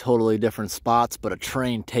going to totally different spots, but a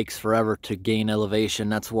train takes forever to gain elevation.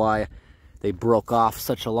 That's why they broke off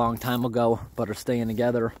such a long time ago, but are staying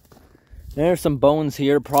together. There's some bones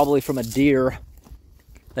here, probably from a deer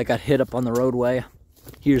that got hit up on the roadway.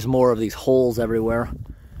 Here's more of these holes everywhere.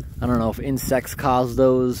 I don't know if insects caused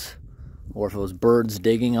those or if it was birds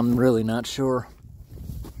digging. I'm really not sure.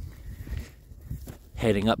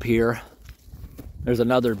 Heading up here, there's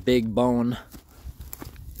another big bone.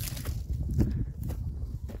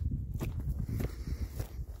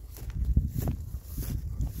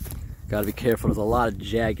 Gotta be careful, there's a lot of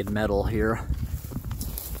jagged metal here.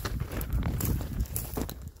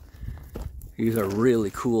 These are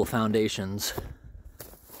really cool foundations.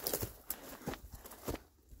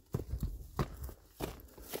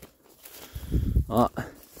 Oh,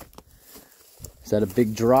 is that a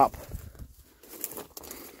big drop?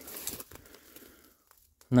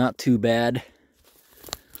 Not too bad.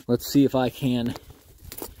 Let's see if I can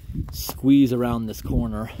squeeze around this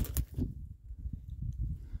corner.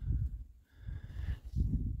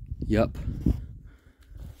 Yep,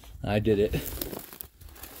 I did it.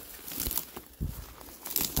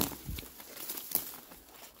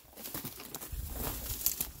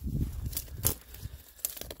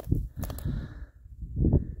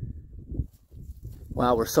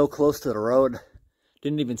 Wow, we're so close to the road.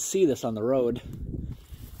 Didn't even see this on the road.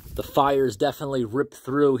 The fires definitely ripped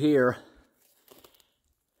through here.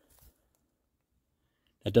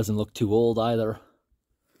 That doesn't look too old either.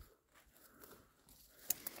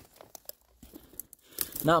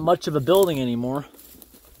 Not much of a building anymore.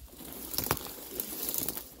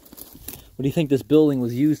 What do you think this building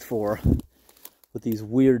was used for? With these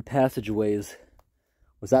weird passageways.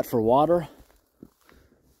 Was that for water?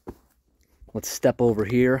 Let's step over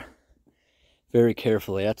here very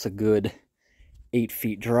carefully. That's a good 8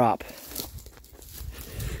 feet drop.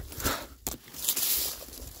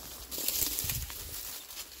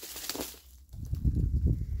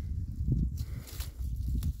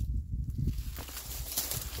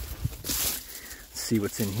 Let's see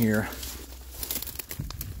what's in here.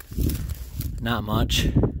 Not much.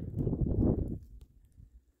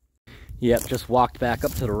 Yep, just walked back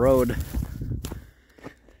up to the road.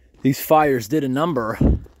 These fires did a number.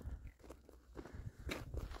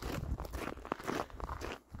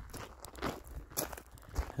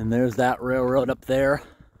 And there's that railroad up there.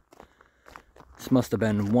 This must have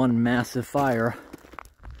been one massive fire.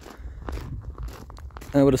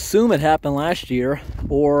 I would assume it happened last year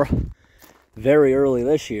or very early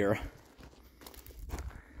this year.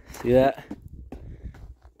 See that?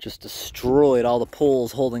 Just destroyed all the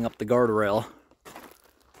poles holding up the guardrail.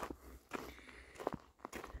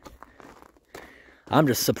 I'm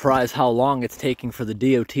just surprised how long it's taking for the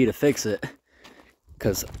DOT to fix it.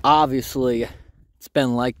 Because obviously it's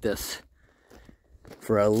been like this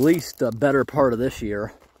for at least a better part of this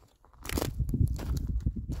year.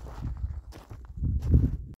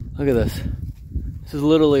 Look at this. This is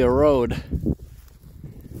literally a road.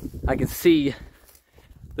 I can see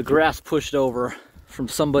the grass pushed over from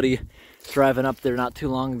somebody driving up there not too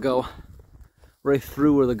long ago, right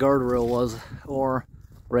through where the guardrail was, or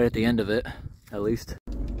right at the end of it, at least.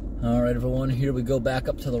 All right, everyone, here we go back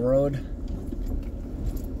up to the road.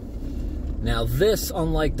 Now this,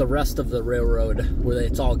 unlike the rest of the railroad where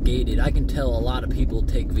it's all gated, I can tell a lot of people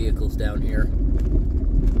take vehicles down here.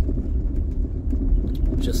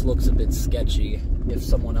 Just looks a bit sketchy if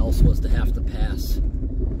someone else was to have to pass.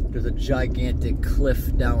 There's a gigantic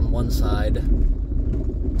cliff down one side.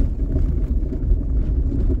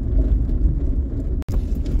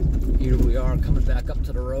 Here we are coming back up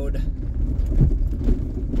to the road.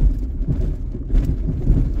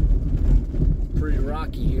 Pretty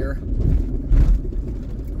rocky here.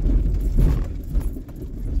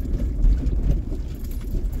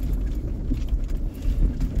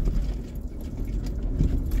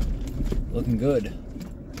 Looking good.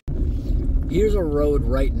 Here's a road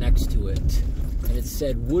right next to it, and it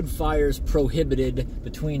said wood fires prohibited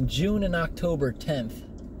between June and October 10th.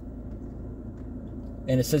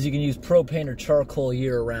 And it says you can use propane or charcoal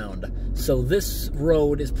year-round. So this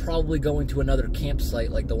road is probably going to another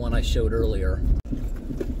campsite like the one I showed earlier.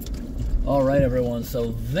 All right, everyone,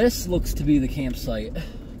 so this looks to be the campsite.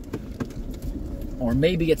 Or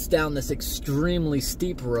maybe it's down this extremely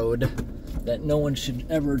steep road that no one should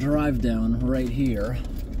ever drive down right here.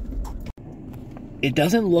 It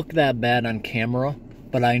doesn't look that bad on camera,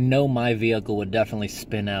 but I know my vehicle would definitely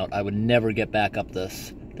spin out. I would never get back up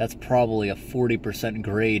this. That's probably a 40%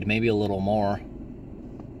 grade, maybe a little more.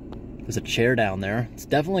 There's a chair down there. It's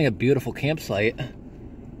definitely a beautiful campsite,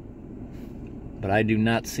 but I do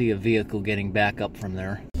not see a vehicle getting back up from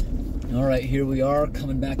there. All right, here we are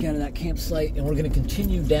coming back out of that campsite, and we're gonna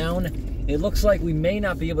continue down. It looks like we may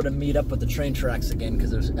not be able to meet up with the train tracks again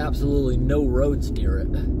because there's absolutely no roads near it.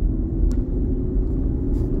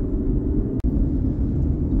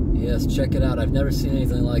 Yes, check it out. I've never seen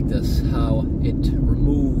anything like this, how it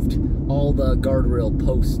removed all the guardrail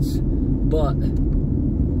posts, but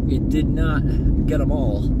it did not get them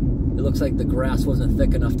all. It looks like the grass wasn't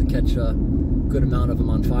thick enough to catch a good amount of them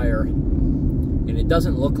on fire. And it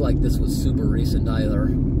doesn't look like this was super recent either.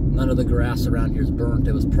 None of the grass around here is burnt.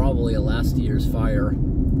 It was probably a last year's fire.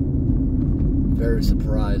 Very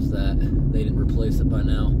surprised that they didn't replace it by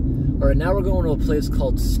now. All right, now we're going to a place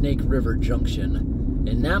called Snake River Junction.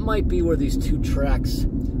 And that might be where these two tracks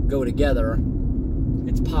go together.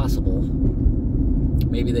 It's possible.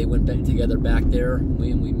 Maybe they went back together back there,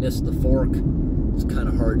 and we missed the fork. It's kind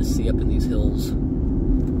of hard to see up in these hills.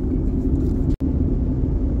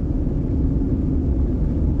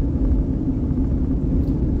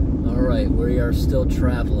 All right, we are still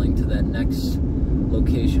traveling to that next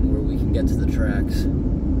location where we can get to the tracks.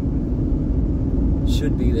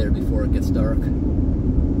 Should be there before it gets dark.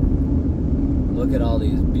 Look at all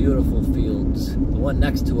these beautiful fields. The one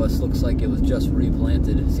next to us looks like it was just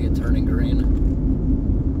replanted. See it turning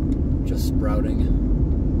green? Just sprouting.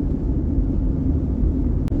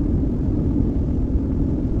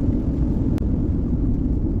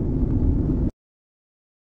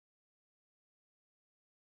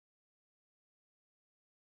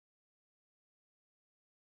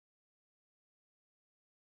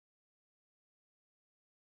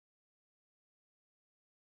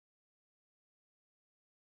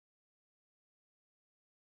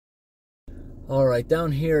 All right,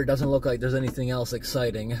 down here it doesn't look like there's anything else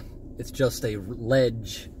exciting. It's just a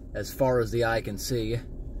ledge as far as the eye can see.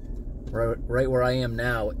 Right where I am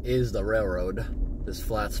now is the railroad, this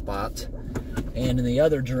flat spot. And in the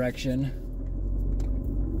other direction,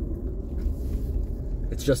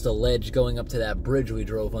 it's just a ledge going up to that bridge we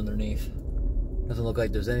drove underneath. Doesn't look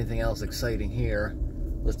like there's anything else exciting here.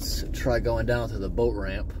 Let's try going down to the boat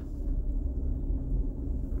ramp.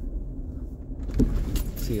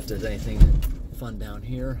 See if there's anything fun down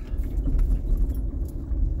here.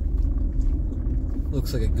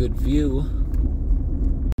 Looks like a good view.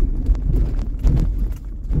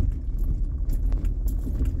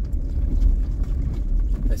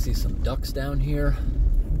 I see some ducks down here.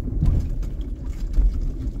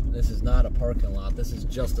 This is not a parking lot. This is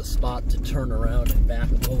just a spot to turn around and back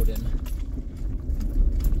a boat in.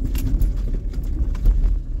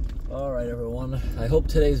 All right, everyone. I hope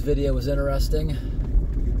today's video was interesting.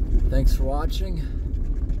 Thanks for watching,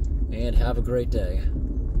 and have a great day.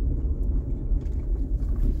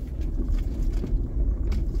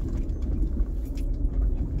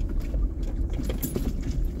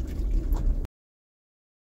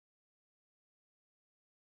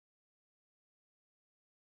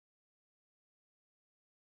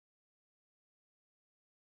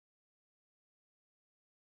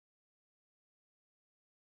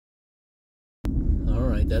 All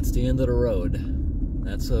right, that's the end of the road.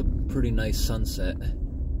 That's a pretty nice sunset,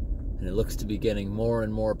 and it looks to be getting more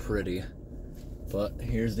and more pretty. But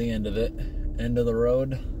here's the end of it. End of the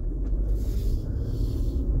road.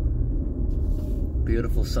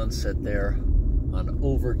 Beautiful sunset there on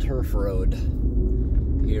Over Turf Road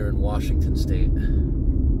here in Washington State.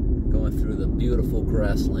 Going through the beautiful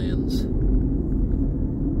grasslands.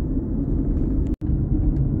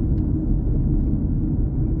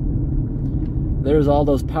 There's all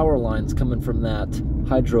those power lines coming from that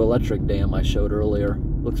hydroelectric dam I showed earlier.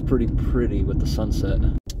 Looks pretty pretty with the sunset.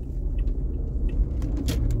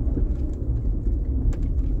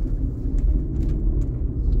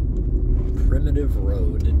 Primitive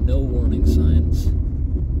road, no warning signs.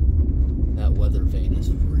 That weather vane is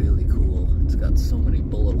really cool. It's got so many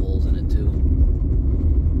bullet holes in it too.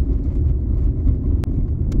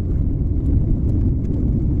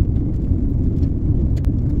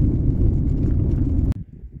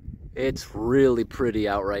 It's really pretty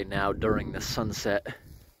out right now during the sunset.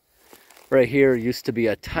 Right here used to be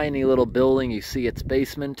a tiny little building. You see its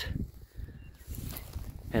basement.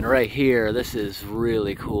 And right here, this is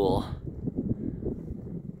really cool.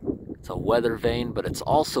 It's a weather vane, but it's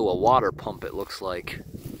also a water pump, it looks like.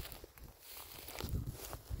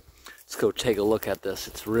 Let's go take a look at this.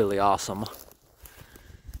 It's really awesome.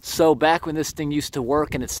 So back when this thing used to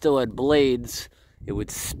work and it still had blades, it would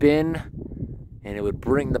spin and it would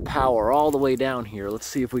bring the power all the way down here. Let's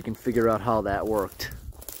see if we can figure out how that worked.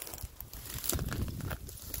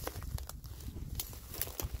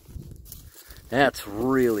 That's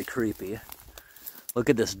really creepy. Look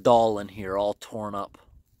at this doll in here all torn up.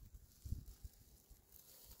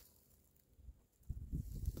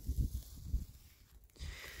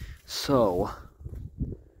 So,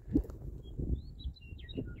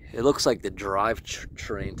 it looks like the drive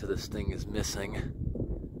train to this thing is missing.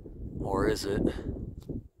 Or is it?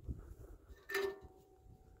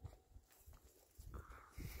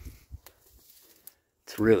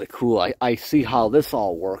 It's really cool. I see how this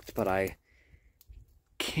all worked, but I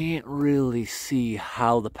can't really see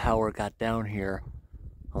how the power got down here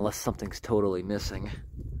unless something's totally missing.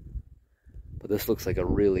 But this looks like a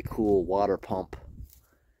really cool water pump.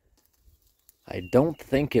 I don't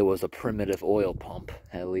think it was a primitive oil pump,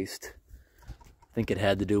 at least. I think it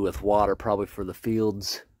had to do with water, probably for the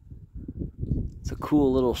fields. It's a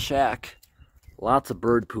cool little shack. Lots of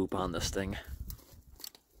bird poop on this thing.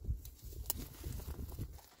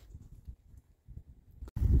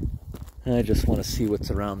 And I just want to see what's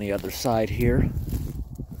around the other side here.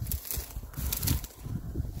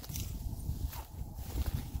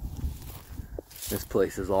 This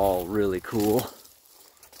place is all really cool.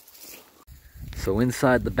 So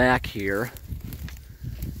inside the back here,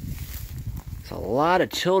 there's a lot of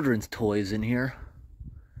children's toys in here.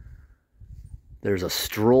 There's a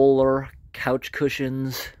stroller, couch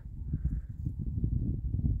cushions.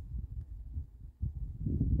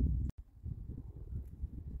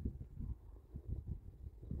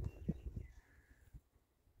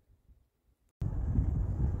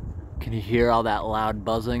 Can you hear all that loud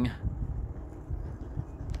buzzing?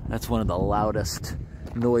 That's one of the loudest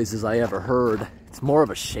noises I ever heard. It's more of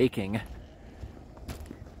a shaking.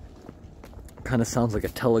 Kind of sounds like a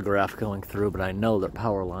telegraph going through, but I know they're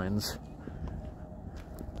power lines.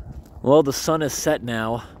 Well, the sun is set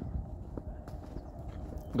now.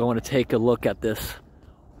 I'm going to take a look at this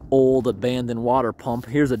old abandoned water pump.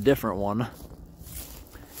 Here's a different one.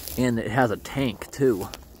 And it has a tank too.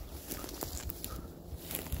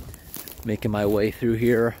 Making my way through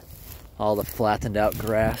here. All the flattened out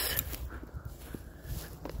grass.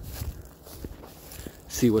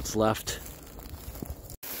 See what's left.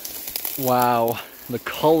 Wow, the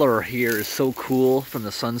color here is so cool from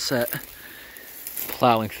the sunset.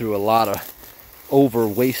 Plowing through a lot of over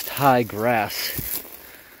waist high grass.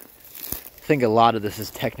 I think a lot of this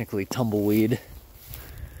is technically tumbleweed.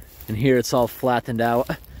 And here it's all flattened out.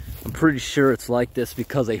 I'm pretty sure it's like this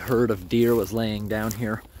because a herd of deer was laying down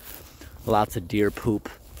here. Lots of deer poop.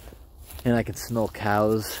 And I can smell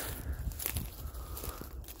cows.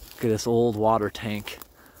 Look at this old water tank.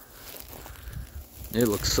 It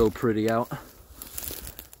looks so pretty out.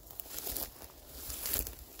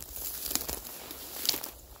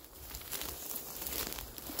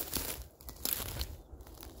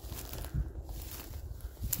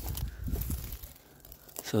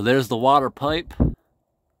 So there's the water pipe.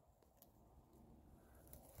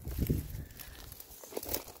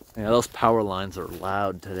 Yeah, those power lines are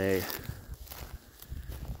loud today.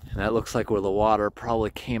 And that looks like where the water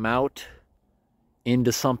probably came out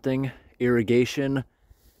into something, irrigation,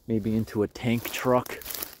 maybe into a tank truck.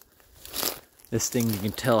 This thing, you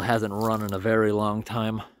can tell, hasn't run in a very long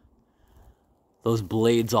time. Those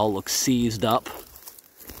blades all look seized up.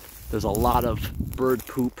 There's a lot of bird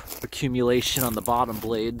poop accumulation on the bottom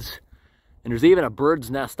blades. And there's even a bird's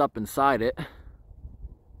nest up inside it.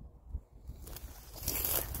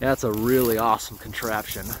 That's a really awesome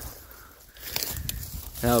contraption.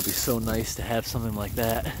 That would be so nice to have something like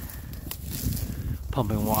that.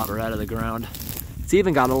 Pumping water out of the ground. It's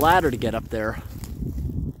even got a ladder to get up there.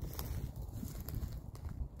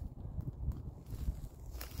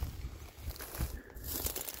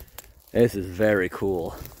 This is very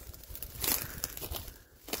cool.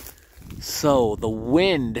 So the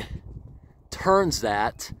wind turns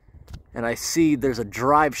that, and I see there's a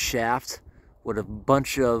drive shaft with a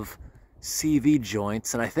bunch of CV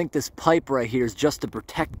joints, and I think this pipe right here is just to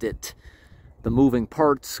protect it. The moving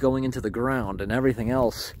parts going into the ground, and everything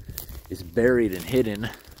else is buried and hidden.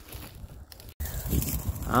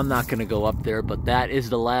 I'm not gonna go up there, but that is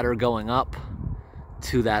the ladder going up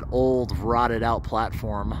to that old rotted out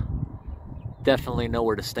platform. Definitely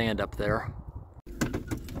nowhere to stand up there.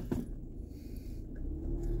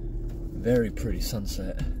 Very pretty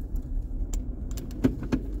sunset.